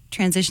any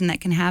transition that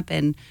can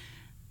happen,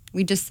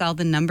 we just saw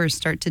the numbers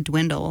start to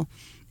dwindle.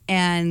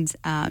 And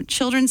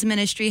children's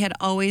ministry had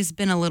always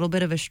been a little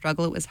bit of a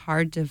struggle. It was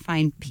hard to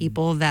find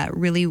people that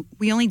really,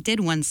 we only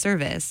did one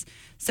service.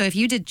 So if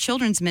you did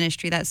children's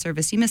ministry that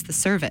service, you missed the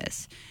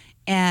service.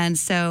 And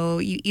so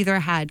you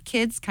either had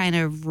kids kind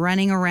of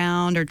running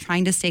around or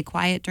trying to stay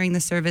quiet during the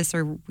service,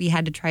 or we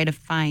had to try to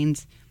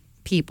find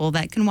people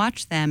that can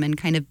watch them, and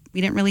kind of,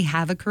 we didn't really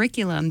have a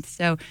curriculum.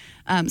 So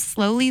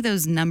slowly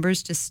those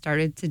numbers just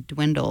started to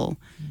dwindle.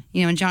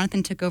 When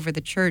Jonathan took over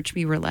the church,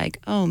 we were like,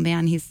 oh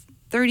man, he's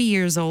 30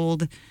 years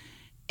old,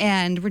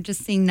 and we're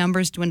just seeing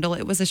numbers dwindle.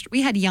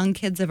 We had young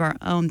kids of our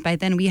own. By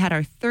then we had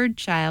our 3rd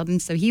child,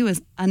 and so he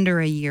was under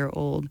a year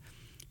old.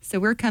 So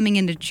we're coming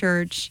into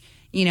church,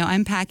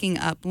 I'm packing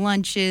up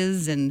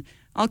lunches and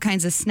all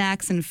kinds of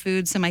snacks and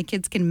food so my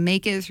kids can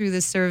make it through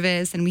the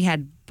service. And we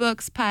had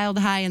books piled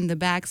high in the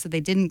back so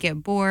they didn't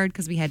get bored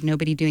because we had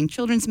nobody doing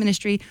children's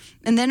ministry.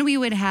 And then we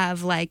would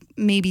have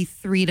maybe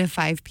 3 to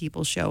 5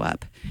 people show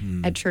up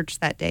at church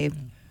that day.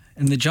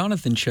 And the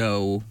Jonathan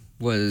Show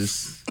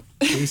was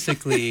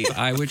basically,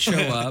 I would show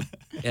up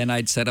and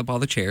I'd set up all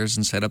the chairs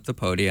and set up the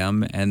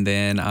podium, and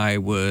then I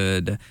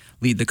would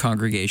lead the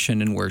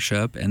congregation in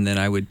worship, and then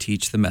I would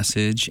teach the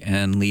message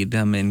and lead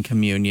them in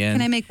communion.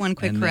 Can I make one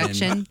quick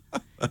correction?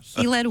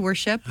 He led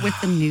worship with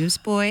the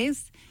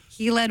Newsboys.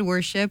 He led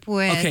worship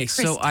with Chris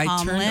so I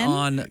Tomlin. turned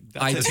on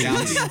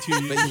iTunes.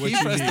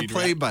 He pressed the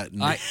play button.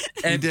 But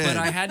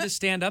I had to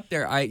stand up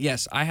there. I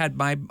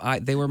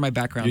had they were my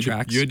background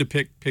tracks. You had to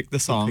pick the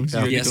songs.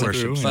 Yes,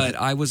 but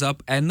I was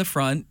up in the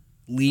front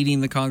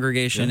leading the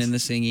congregation in the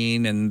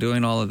singing and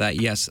doing all of that.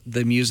 Yes,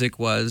 the music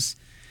was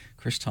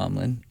Chris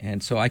Tomlin,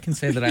 and so I can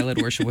say that I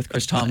led worship with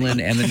Chris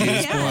Tomlin and the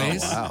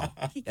Newsboys. Wow.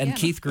 And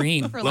Keith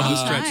Green. Love the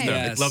stretch, though.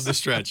 Yes. Love the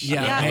stretch.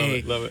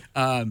 Yeah. Love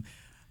it.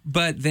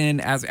 But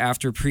then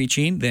after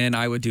preaching, then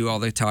I would do all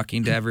the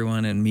talking to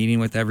everyone and meeting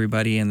with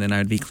everybody, and then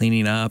I'd be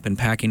cleaning up and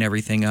packing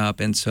everything up.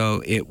 And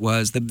so it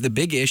was the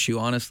big issue,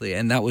 honestly,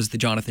 and that was the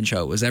Jonathan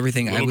Show. It was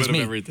everything. It was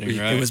me. Everything,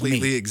 right? It was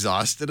completely me.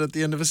 exhausted at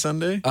the end of a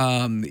Sunday?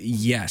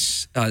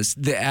 Yes.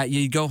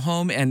 You go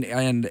home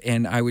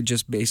and I would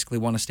just basically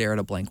want to stare at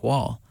a blank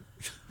wall.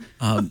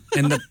 And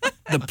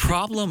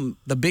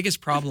the biggest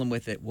problem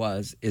with it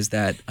is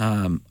that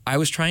I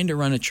was trying to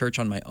run a church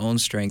on my own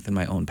strength and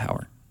my own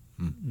power.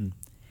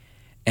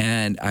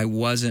 And I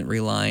wasn't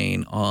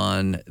relying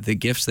on the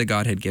gifts that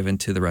God had given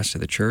to the rest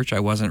of the church. I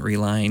wasn't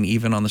relying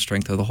even on the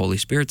strength of the Holy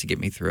Spirit to get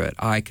me through it.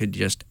 I could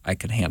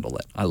handle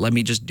it. Let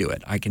me just do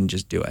it. I can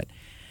just do it.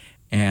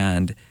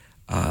 And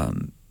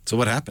So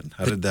what happened?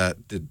 How did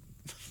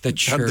the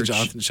church how did the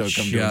Jonathan Show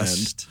come to an end?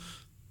 just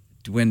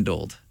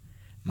dwindled.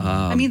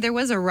 I mean, there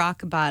was a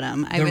rock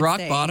bottom. I The would rock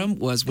say. bottom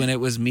was when it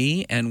was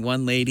me and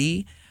one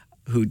lady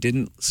who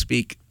didn't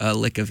speak a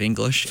lick of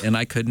English, and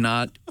I could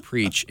not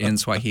preach in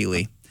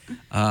Swahili.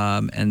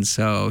 And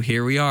so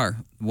here we are.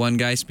 One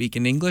guy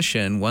speaking English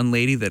and one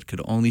lady that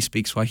could only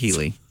speak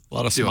Swahili. A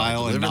lot of Do I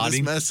smile and deliver this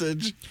nodding.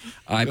 message?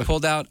 I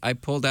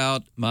pulled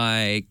out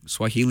my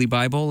Swahili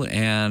Bible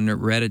and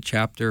read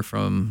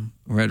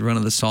one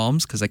of the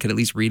Psalms because I could at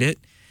least read it.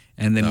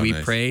 And then we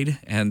nice. prayed,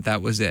 and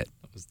that was it.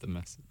 That was the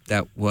message.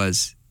 That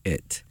was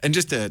it. And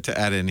just to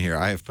add in here,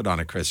 I have put on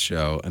a Chris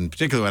show, and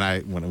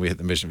particularly when we hit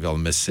the mission field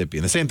in Mississippi,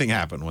 and the same thing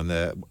happened. When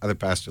the other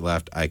pastor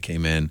left, I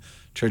came in,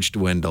 church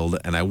dwindled,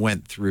 and I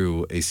went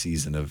through a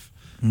season of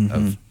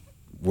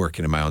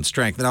working in my own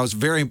strength. And that was a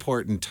very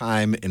important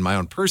time in my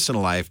own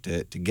personal life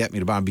to get me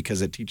to bond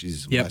because it teaches you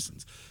some Yep.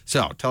 lessons.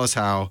 So tell us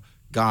how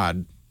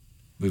God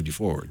moved you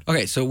forward.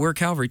 Okay, so we're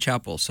Calvary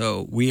Chapel,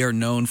 so we are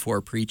known for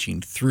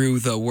preaching through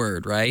the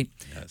Word, right?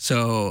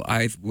 So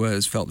I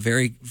felt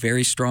very,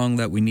 very strong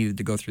that we needed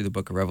to go through the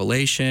Book of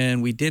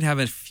Revelation. We did have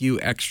a few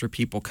extra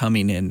people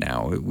coming in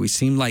now. We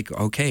seemed like,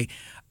 okay,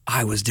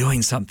 I was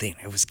doing something.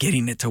 I was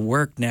getting it to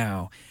work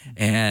now.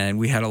 And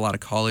we had a lot of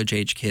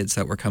college-age kids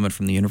that were coming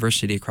from the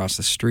university across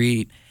the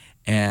street,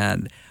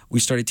 and we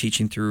started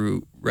teaching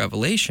through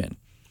Revelation.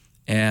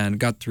 And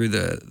got through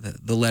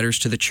the letters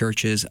to the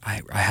churches.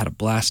 I had a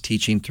blast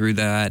teaching through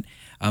that.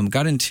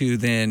 Got into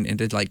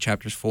like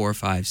chapters 4,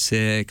 5,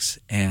 6,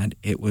 and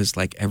it was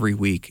like every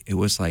week it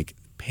was like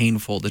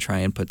painful to try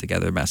and put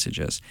together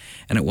messages.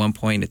 And at one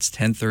point it's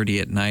 10:30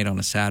 at night on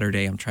a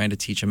Saturday. I'm trying to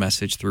teach a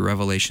message through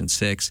Revelation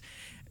 6.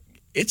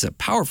 It's a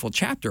powerful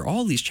chapter.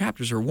 All these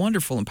chapters are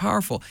wonderful and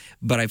powerful,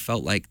 but I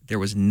felt like there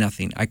was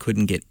nothing. I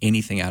couldn't get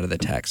anything out of the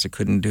text. I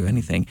couldn't do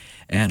anything,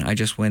 and I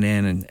just went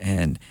in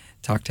and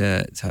talk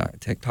to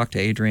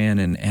Adrian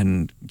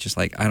and just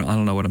like I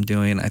don't know what I'm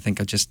doing. I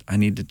think I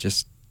need to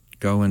just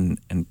go and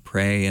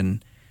pray,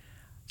 and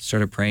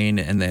started praying,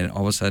 and then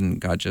all of a sudden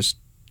God just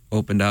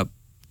opened up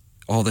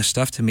all this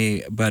stuff to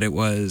me. But it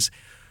was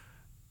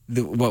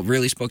what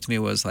really spoke to me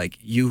was like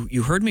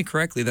you heard me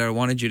correctly that I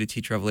wanted you to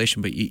teach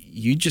Revelation, but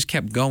you just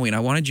kept going. I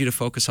wanted you to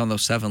focus on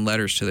those 7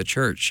 letters to the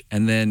church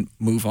and then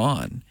move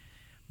on.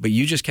 But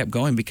you just kept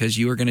going because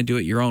you were going to do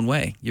it your own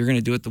way. You're going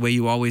to do it the way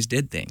you always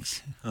did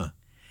things.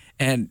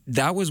 And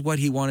that was what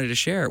he wanted to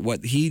share.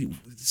 What he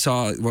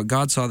saw, what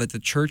God saw that the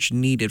church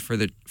needed for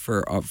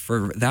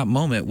that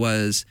moment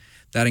was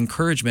that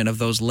encouragement of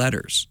those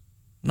letters,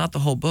 not the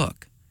whole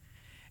book.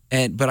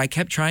 But I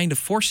kept trying to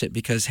force it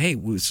because, hey,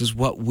 this is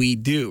what we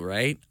do,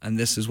 right? And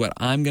this is what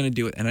I'm going to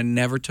do. And I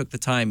never took the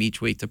time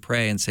each week to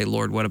pray and say,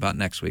 Lord, what about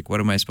next week? What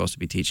am I supposed to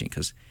be teaching?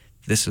 Because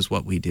this is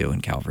what we do in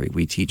Calvary.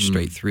 We teach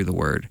straight through the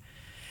Word.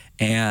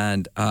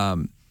 And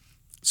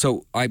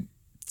so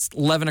it's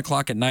 11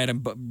 o'clock at night.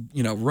 I'm,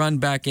 run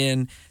back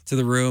in to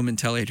the room and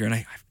tell Adrian,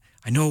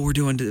 I know what we're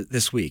doing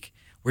this week.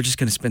 We're just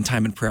going to spend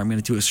time in prayer. I'm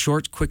going to do a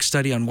short, quick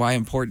study on why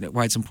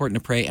it's important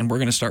to pray, and we're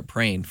going to start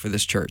praying for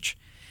this church.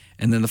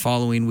 And then the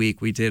following week,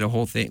 we did a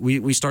whole thing.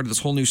 We started this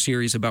whole new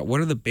series about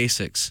what are the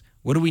basics.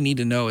 What do we need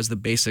to know as the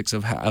basics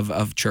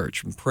of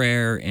church,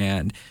 prayer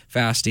and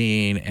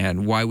fasting,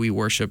 and why we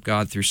worship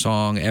God through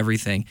song,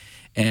 everything.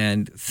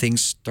 And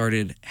things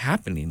started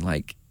happening.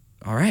 Like,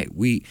 all right,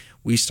 we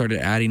started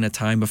adding a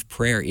time of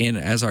prayer in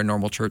as our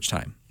normal church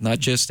time. Not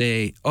just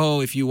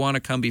if you want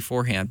to come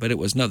beforehand, but it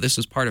was, no, this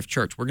is part of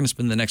church. We're going to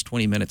spend the next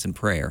 20 minutes in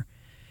prayer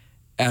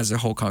as a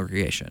whole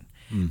congregation.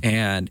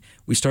 And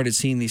we started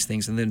seeing these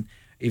things. And then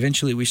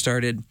eventually we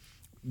started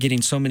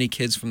getting so many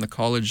kids from the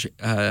college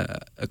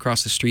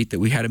across the street that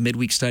we had a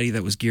midweek study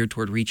that was geared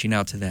toward reaching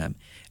out to them.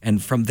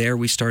 And from there,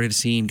 we started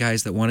seeing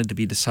guys that wanted to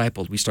be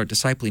discipled. We start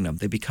discipling them.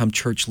 They become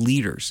church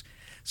leaders.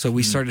 So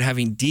we started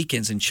having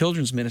deacons and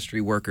children's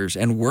ministry workers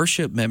and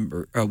worship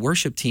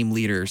team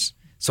leaders.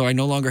 So I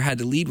no longer had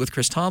to lead with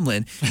Chris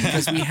Tomlin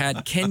because we had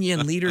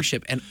Kenyan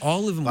leadership, and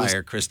all of them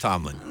Fire Chris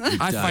Tomlin.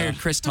 I fired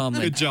Chris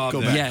Tomlin. Good job. Go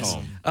there. back Yes,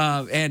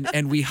 home.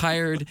 and we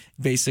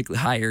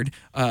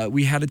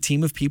we had a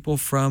team of people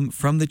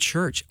from the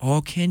church,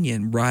 all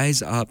Kenyan,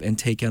 rise up and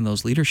take on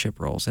those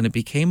leadership roles, and it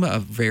became a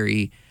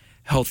very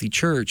healthy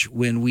church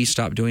when we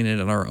stopped doing it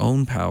in our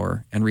own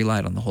power and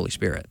relied on the Holy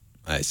Spirit.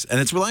 Nice. And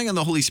it's relying on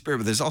the Holy Spirit,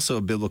 but there's also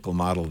a biblical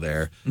model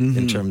there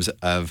in terms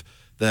of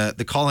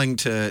the calling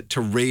to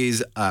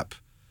raise up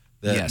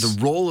the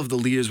role of the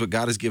leaders, what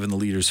God has given the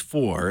leaders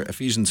for.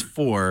 Ephesians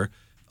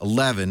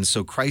 4:11.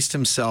 So Christ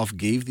himself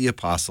gave the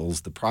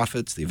apostles, the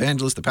prophets, the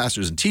evangelists, the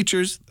pastors, and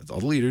teachers, that's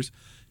all the leaders,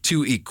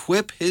 to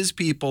equip his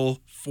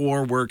people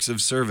for works of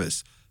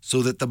service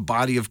so that the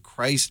body of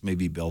Christ may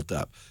be built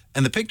up.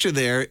 And the picture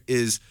there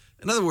is,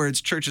 in other words,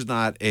 church is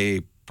not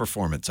a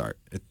performance art.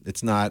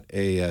 It's not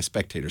a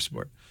spectator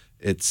sport.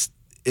 It's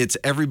it's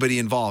everybody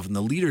involved, and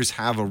the leaders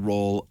have a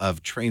role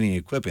of training,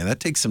 equipping. That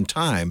takes some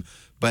time,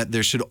 but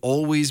there should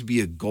always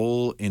be a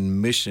goal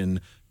in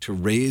mission to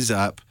raise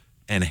up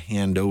and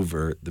hand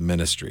over the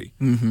ministry.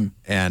 Mm-hmm.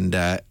 And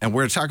we're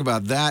going to talk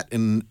about that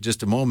in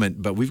just a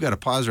moment, but we've got to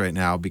pause right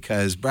now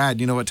because, Brad,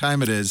 you know what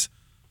time it is?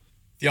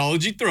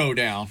 Theology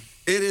Throwdown.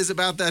 It is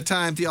about that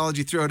time,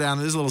 Theology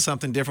Throwdown. It is a little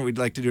something different we'd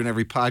like to do in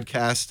every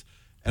podcast.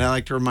 And I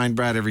like to remind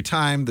Brad every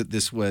time that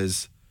this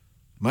was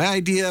my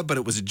idea, but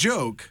it was a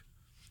joke.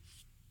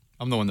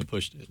 I'm the one that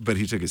pushed it. But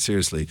he took it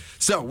seriously.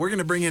 So we're going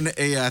to bring in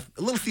a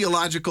little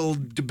theological,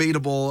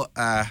 debatable,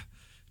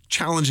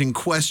 challenging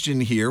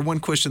question here. One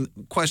question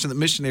that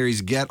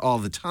missionaries get all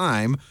the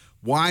time.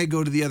 Why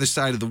go to the other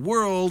side of the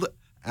world?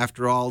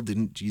 After all,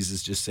 didn't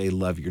Jesus just say,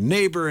 love your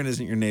neighbor, and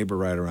isn't your neighbor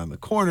right around the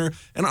corner?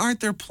 And aren't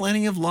there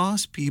plenty of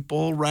lost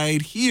people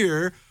right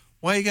here?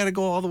 Why you got to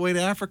go all the way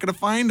to Africa to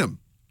find them?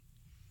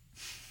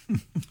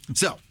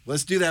 So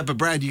let's do that. But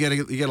Brad, you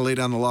got to lay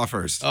down the law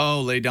first.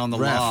 Oh, lay down the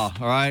law.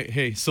 All right.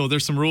 Hey, so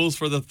there's some rules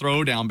for the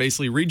throwdown.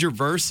 Basically, read your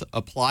verse,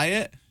 apply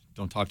it.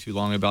 Don't talk too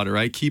long about it,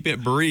 right? Keep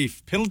it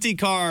brief. Penalty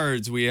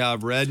cards. We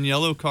have red and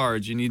yellow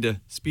cards. You need to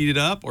speed it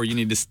up or you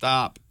need to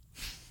stop.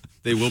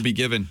 They will be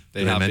given.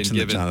 They have been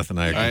given. Jonathan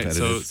and I are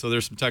competitive. So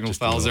there's some technical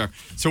fouls there.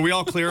 So we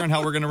all clear on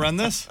how we're going to run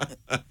this?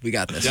 We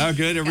got this. Yeah,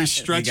 good. Everybody's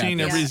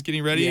stretching. Everybody's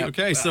getting ready. Yep.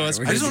 Okay, so I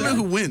just don't know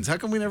who wins. How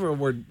come we never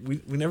award?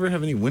 We never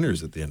have any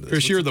winners at the end of this?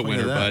 Chris, you're the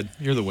winner, bud.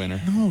 You're the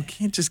winner. No,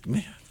 can't just.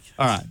 Man.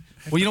 All right.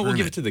 Well, we'll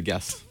give it to the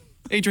guests.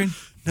 Adrian,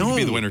 you can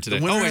be the winner today.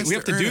 The winner we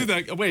have to do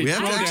that. Wait, we have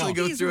to throwdown. actually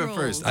go through it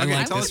first. I Okay,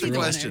 like tell us this the rule.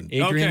 question.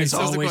 Adrian is so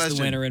what's the always the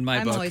question? winner in my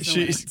I'm book. always the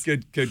winner. She's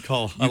good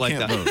call. I like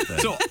can't that. vote, then.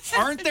 So,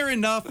 aren't there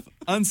enough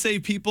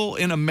unsaved people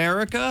in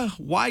America?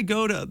 Why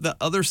go to the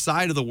other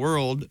side of the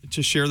world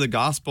to share the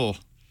gospel?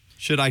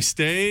 Should I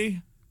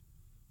stay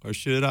or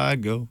should I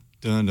go?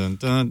 Dun, dun,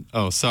 dun.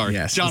 Oh, sorry.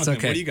 Yes, Jonathan, it's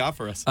okay. what do you got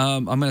for us?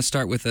 I'm going to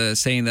start with a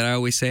saying that I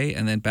always say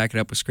and then back it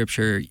up with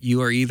scripture.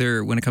 You are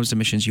either, when it comes to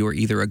missions, you are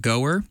either a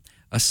goer,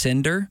 a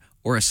sender,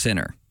 or a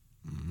sinner.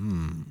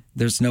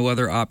 There's no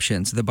other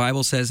options. The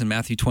Bible says in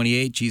Matthew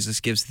 28, Jesus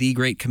gives the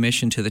great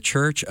commission to the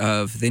church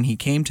of, then he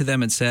came to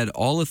them and said,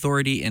 all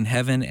authority in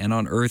heaven and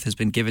on earth has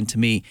been given to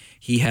me.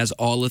 He has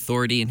all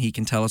authority and he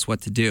can tell us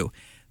what to do.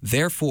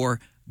 Therefore,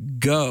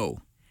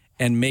 go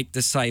and make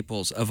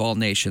disciples of all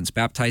nations,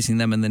 baptizing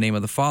them in the name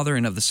of the Father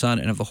and of the Son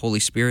and of the Holy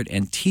Spirit,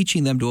 and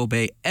teaching them to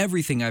obey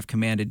everything I've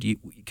commanded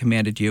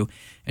you.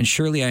 And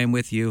surely I am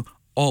with you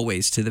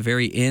always to the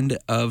very end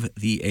of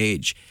the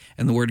age.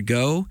 And the word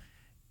go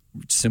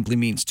simply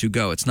means to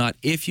go. It's not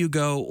if you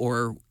go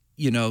or,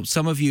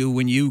 some of you,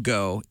 when you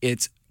go,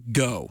 it's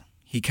go.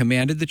 He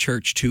commanded the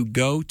church to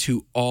go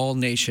to all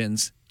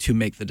nations to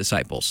make the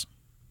disciples.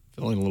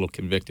 Feeling a little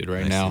convicted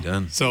right Nicely now.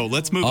 done. So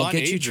let's move on. I'll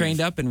get you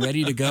trained up and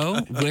ready to go.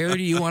 Where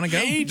do you want to go?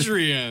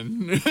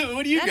 Adrian,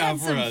 what do you That got had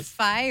for some us?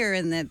 fire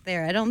in that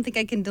there. I don't think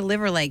I can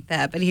deliver like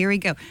that, but here we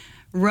go.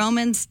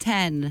 Romans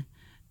 10,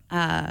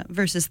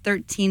 verses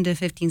 13 to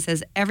 15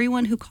 says,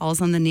 everyone who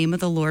calls on the name of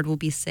the Lord will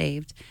be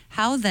saved.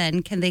 How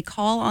then can they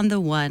call on the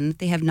one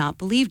they have not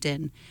believed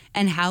in?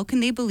 And how can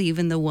they believe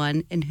in the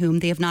one in whom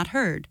they have not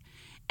heard?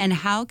 And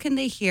how can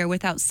they hear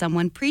without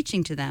someone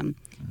preaching to them?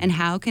 And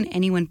how can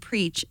anyone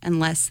preach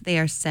unless they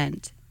are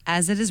sent?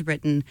 As it is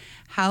written,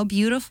 how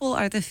beautiful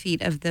are the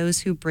feet of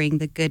those who bring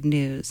the good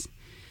news.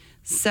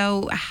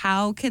 So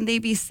how can they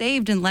be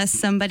saved unless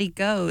somebody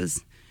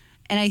goes?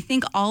 And I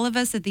think all of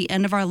us at the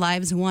end of our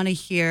lives want to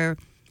hear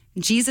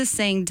Jesus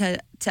saying to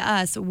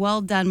us,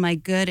 well done, my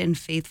good and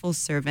faithful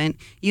servant.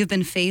 You've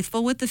been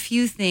faithful with a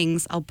few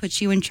things. I'll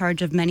put you in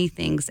charge of many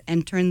things.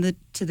 Enter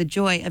to the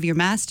joy of your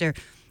master.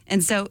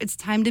 And so it's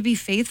time to be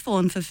faithful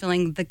in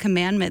fulfilling the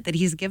commandment that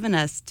he's given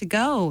us to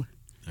go.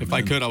 If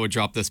I could, I would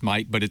drop this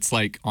mic, but it's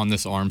like on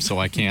this arm, so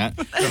I can't.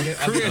 Chris,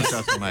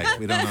 the mic.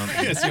 We don't know.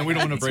 Yes, we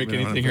don't want to break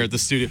anything here at the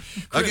studio.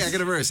 Okay, I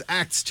got a verse.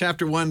 Acts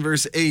chapter 1,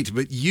 verse 8.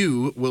 But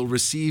you will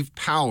receive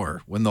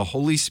power when the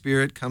Holy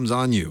Spirit comes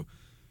on you,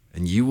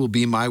 and you will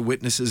be my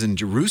witnesses in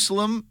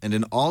Jerusalem and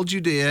in all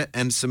Judea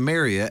and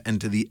Samaria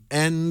and to the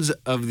ends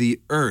of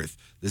the earth.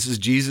 This is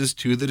Jesus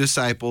to the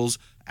disciples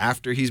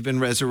after he's been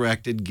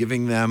resurrected,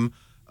 giving them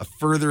a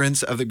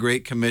furtherance of the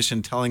Great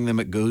Commission, telling them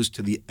it goes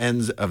to the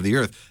ends of the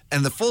earth.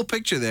 And the full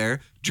picture there,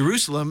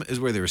 Jerusalem is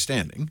where they were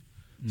standing.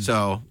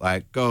 So,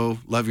 go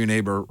love your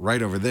neighbor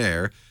right over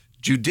there.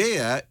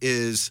 Judea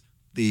is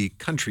the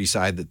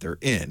countryside that they're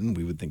in.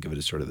 We would think of it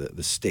as sort of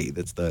the state.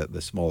 That's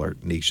the smaller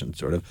nation,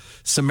 sort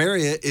of.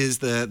 Samaria is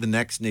the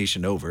next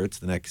nation over. It's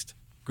the next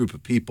group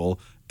of people.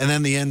 And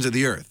then the ends of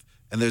the earth.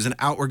 And there's an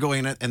outward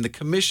going, and the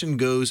commission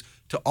goes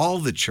to all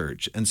the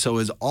church. And so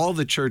as all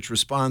the church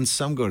responds,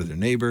 some go to their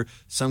neighbor,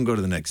 some go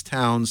to the next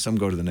town, some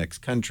go to the next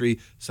country,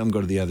 some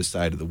go to the other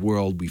side of the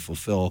world. We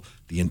fulfill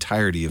the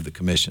entirety of the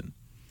commission.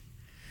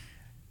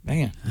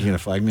 Man, You gonna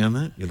flag me on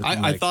that?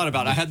 I thought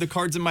about it. I had the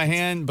cards in my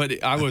hand,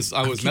 but I was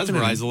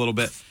mesmerized a little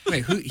bit.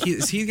 Wait,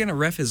 is he going to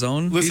ref his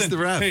own? Listen, the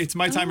ref. hey, it's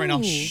my time right now.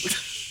 Ooh.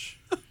 Shh.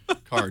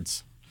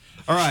 Cards.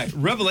 All right.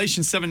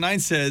 Revelation 7:9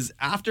 says,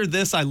 "After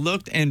this I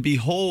looked, and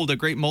behold, a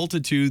great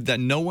multitude that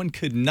no one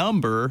could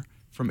number,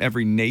 from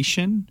every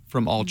nation,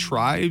 from all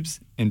tribes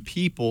and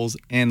peoples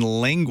and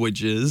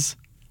languages,"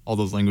 all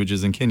those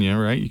languages in Kenya,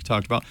 right? You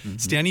talked about,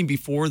 "standing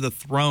before the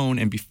throne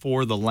and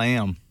before the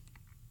Lamb."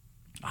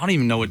 I don't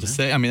even know what to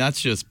say. I mean, that's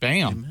just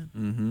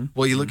bam.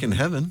 Well, you look in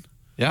heaven,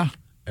 Yeah.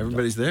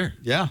 everybody's there.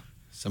 Yeah.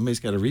 Somebody's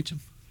got to reach them.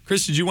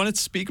 Chris, did you want to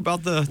speak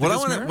about the What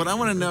Good I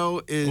want to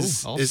know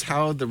is Oh,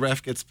 how the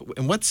ref gets.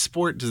 In what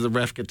sport does the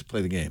ref get to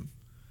play the game?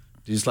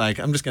 He's like,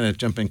 I'm just going to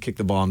jump in, kick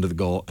the ball into the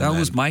goal. That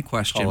was my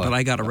question, call but it.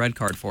 I got a red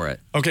card for it.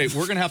 Okay,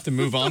 we're going to have to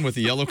move on with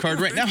the yellow card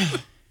right now.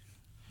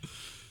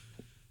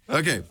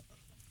 Okay.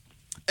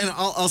 And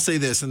I'll say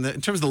this, in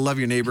terms of the love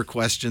your neighbor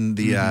question,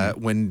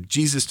 when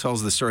Jesus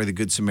tells the story of the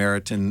Good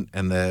Samaritan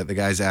and the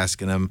guy's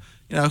asking him,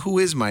 who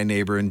is my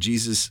neighbor? And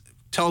Jesus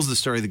tells the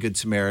story of the Good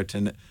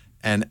Samaritan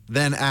and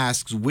then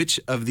asks, which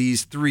of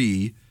these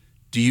three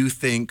do you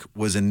think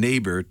was a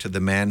neighbor to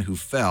the man who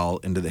fell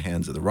into the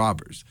hands of the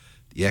robbers?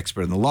 The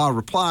expert in the law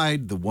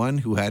replied, the one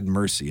who had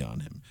mercy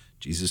on him.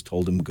 Jesus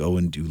told him, go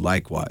and do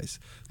likewise.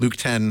 Luke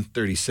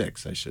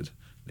 10:36. I should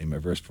name my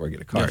verse before I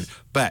get a card. Yes.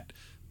 But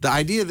the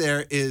idea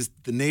there is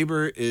the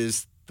neighbor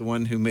is the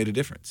one who made a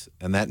difference.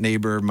 And that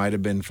neighbor might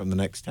have been from the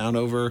next town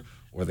over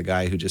or the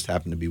guy who just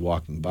happened to be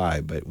walking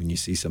by. But when you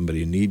see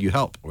somebody in need, you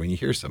help. Or when you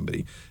hear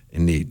somebody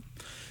in need.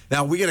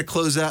 Now, we got to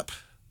close up.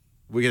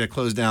 We got to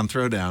close down,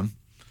 throw down.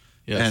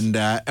 Yes. And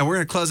we're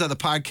going to close out the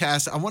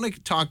podcast. I want to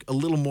talk a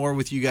little more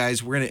with you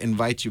guys. We're going to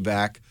invite you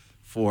back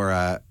for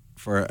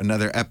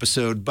another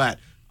episode. But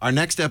our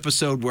next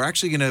episode, we're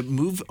actually going to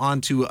move on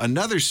to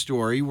another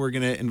story. We're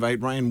going to invite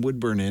Ryan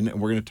Woodburn in,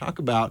 and we're going to talk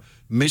about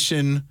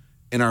mission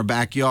in our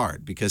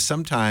backyard, because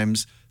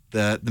sometimes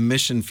the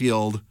mission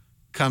field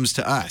comes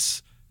to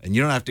us, and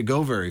you don't have to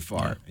go very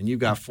far. Yeah. And you've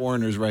got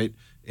foreigners right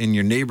in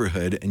your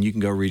neighborhood, and you can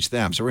go reach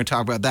them. So we're going to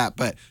talk about that.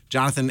 But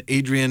Jonathan,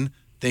 Adrian,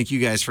 thank you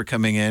guys for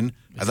coming in.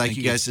 I'd like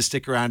you guys to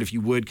stick around if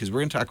you would, because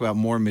we're going to talk about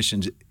more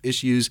missions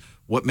issues,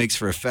 what makes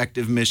for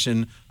effective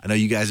mission. I know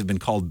you guys have been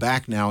called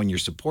back now and you're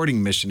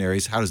supporting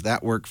missionaries. How does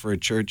that work for a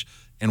church?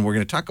 And we're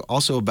going to talk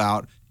also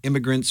about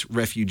immigrants,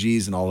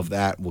 refugees, and all of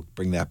that. We'll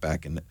bring that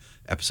back in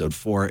episode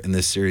 4 in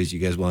this series. You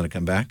guys willing to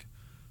come back?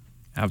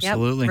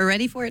 Absolutely. Yep, we're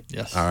ready for it.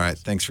 Yes. All right.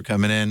 Thanks for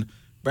coming in.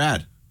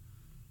 Brad,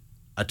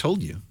 I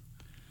told you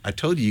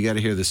got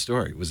to hear this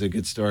story. Was it a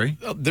good story?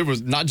 There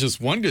was not just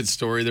one good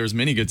story. There's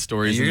many good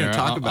stories. And you're in gonna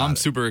there. talk about I'm it.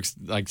 super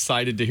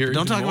excited to hear.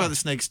 Don't even talk more. about the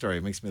snake story.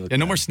 It makes me look Yeah,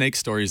 no bad. more snake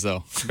stories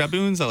though.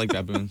 Baboons, I like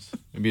baboons.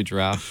 Maybe a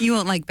giraffe. You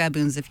won't like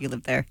baboons if you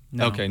live there.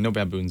 No. Okay, no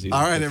baboons either.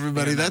 All right,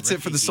 everybody. They're not That's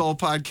it for the refugee. Soul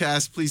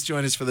Podcast. Please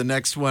join us for the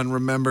next one.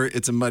 Remember,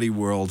 it's a muddy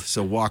world,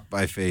 so walk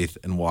by faith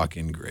and walk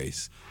in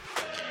grace.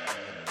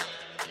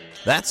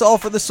 That's all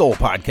for the Soul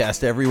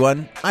Podcast,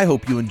 everyone. I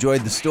hope you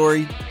enjoyed the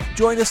story.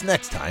 Join us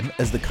next time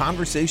as the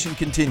conversation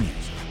continues.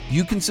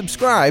 You can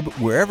subscribe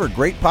wherever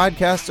great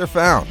podcasts are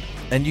found,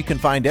 and you can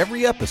find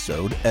every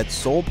episode at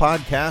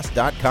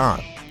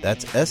soulepodcast.com.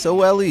 That's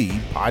SOLE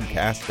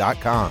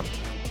podcast.com.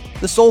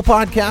 The Soul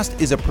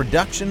Podcast is a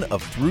production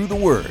of Through the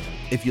Word.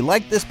 If you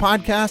like this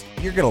podcast,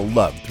 you're going to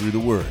love Through the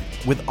Word,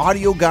 with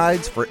audio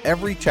guides for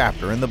every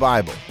chapter in the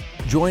Bible.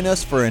 Join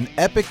us for an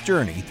epic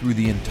journey through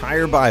the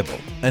entire Bible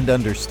and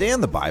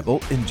understand the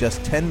Bible in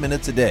just 10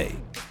 minutes a day.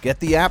 Get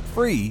the app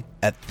free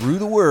at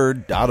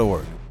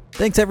throughtheword.org.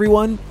 Thanks,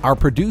 everyone. Our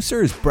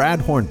producer is Brad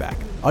Hornback.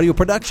 Audio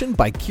production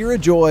by Kira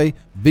Joy.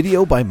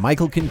 Video by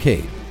Michael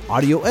Kincaid.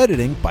 Audio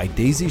editing by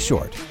Daisy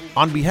Short.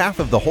 On behalf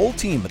of the whole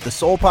team at the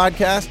Soul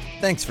Podcast,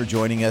 thanks for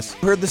joining us.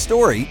 You heard the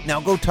story, now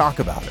go talk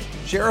about it.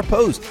 Share a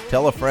post,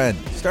 tell a friend,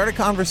 start a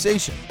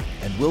conversation,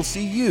 and we'll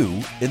see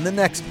you in the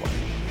next one.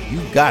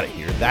 You gotta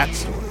hear that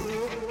story.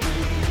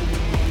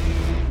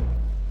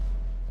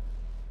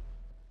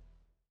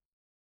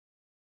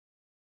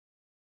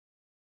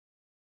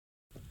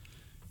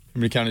 Want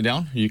me to count it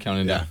down? Are you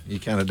counting it down? You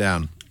count it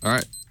down. All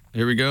right,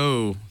 here we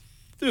go.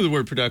 Through the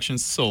Word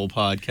Productions Soul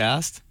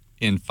Podcast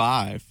in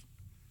 5,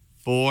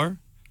 4,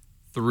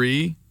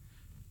 3,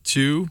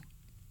 2,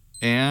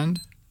 and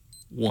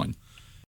 1.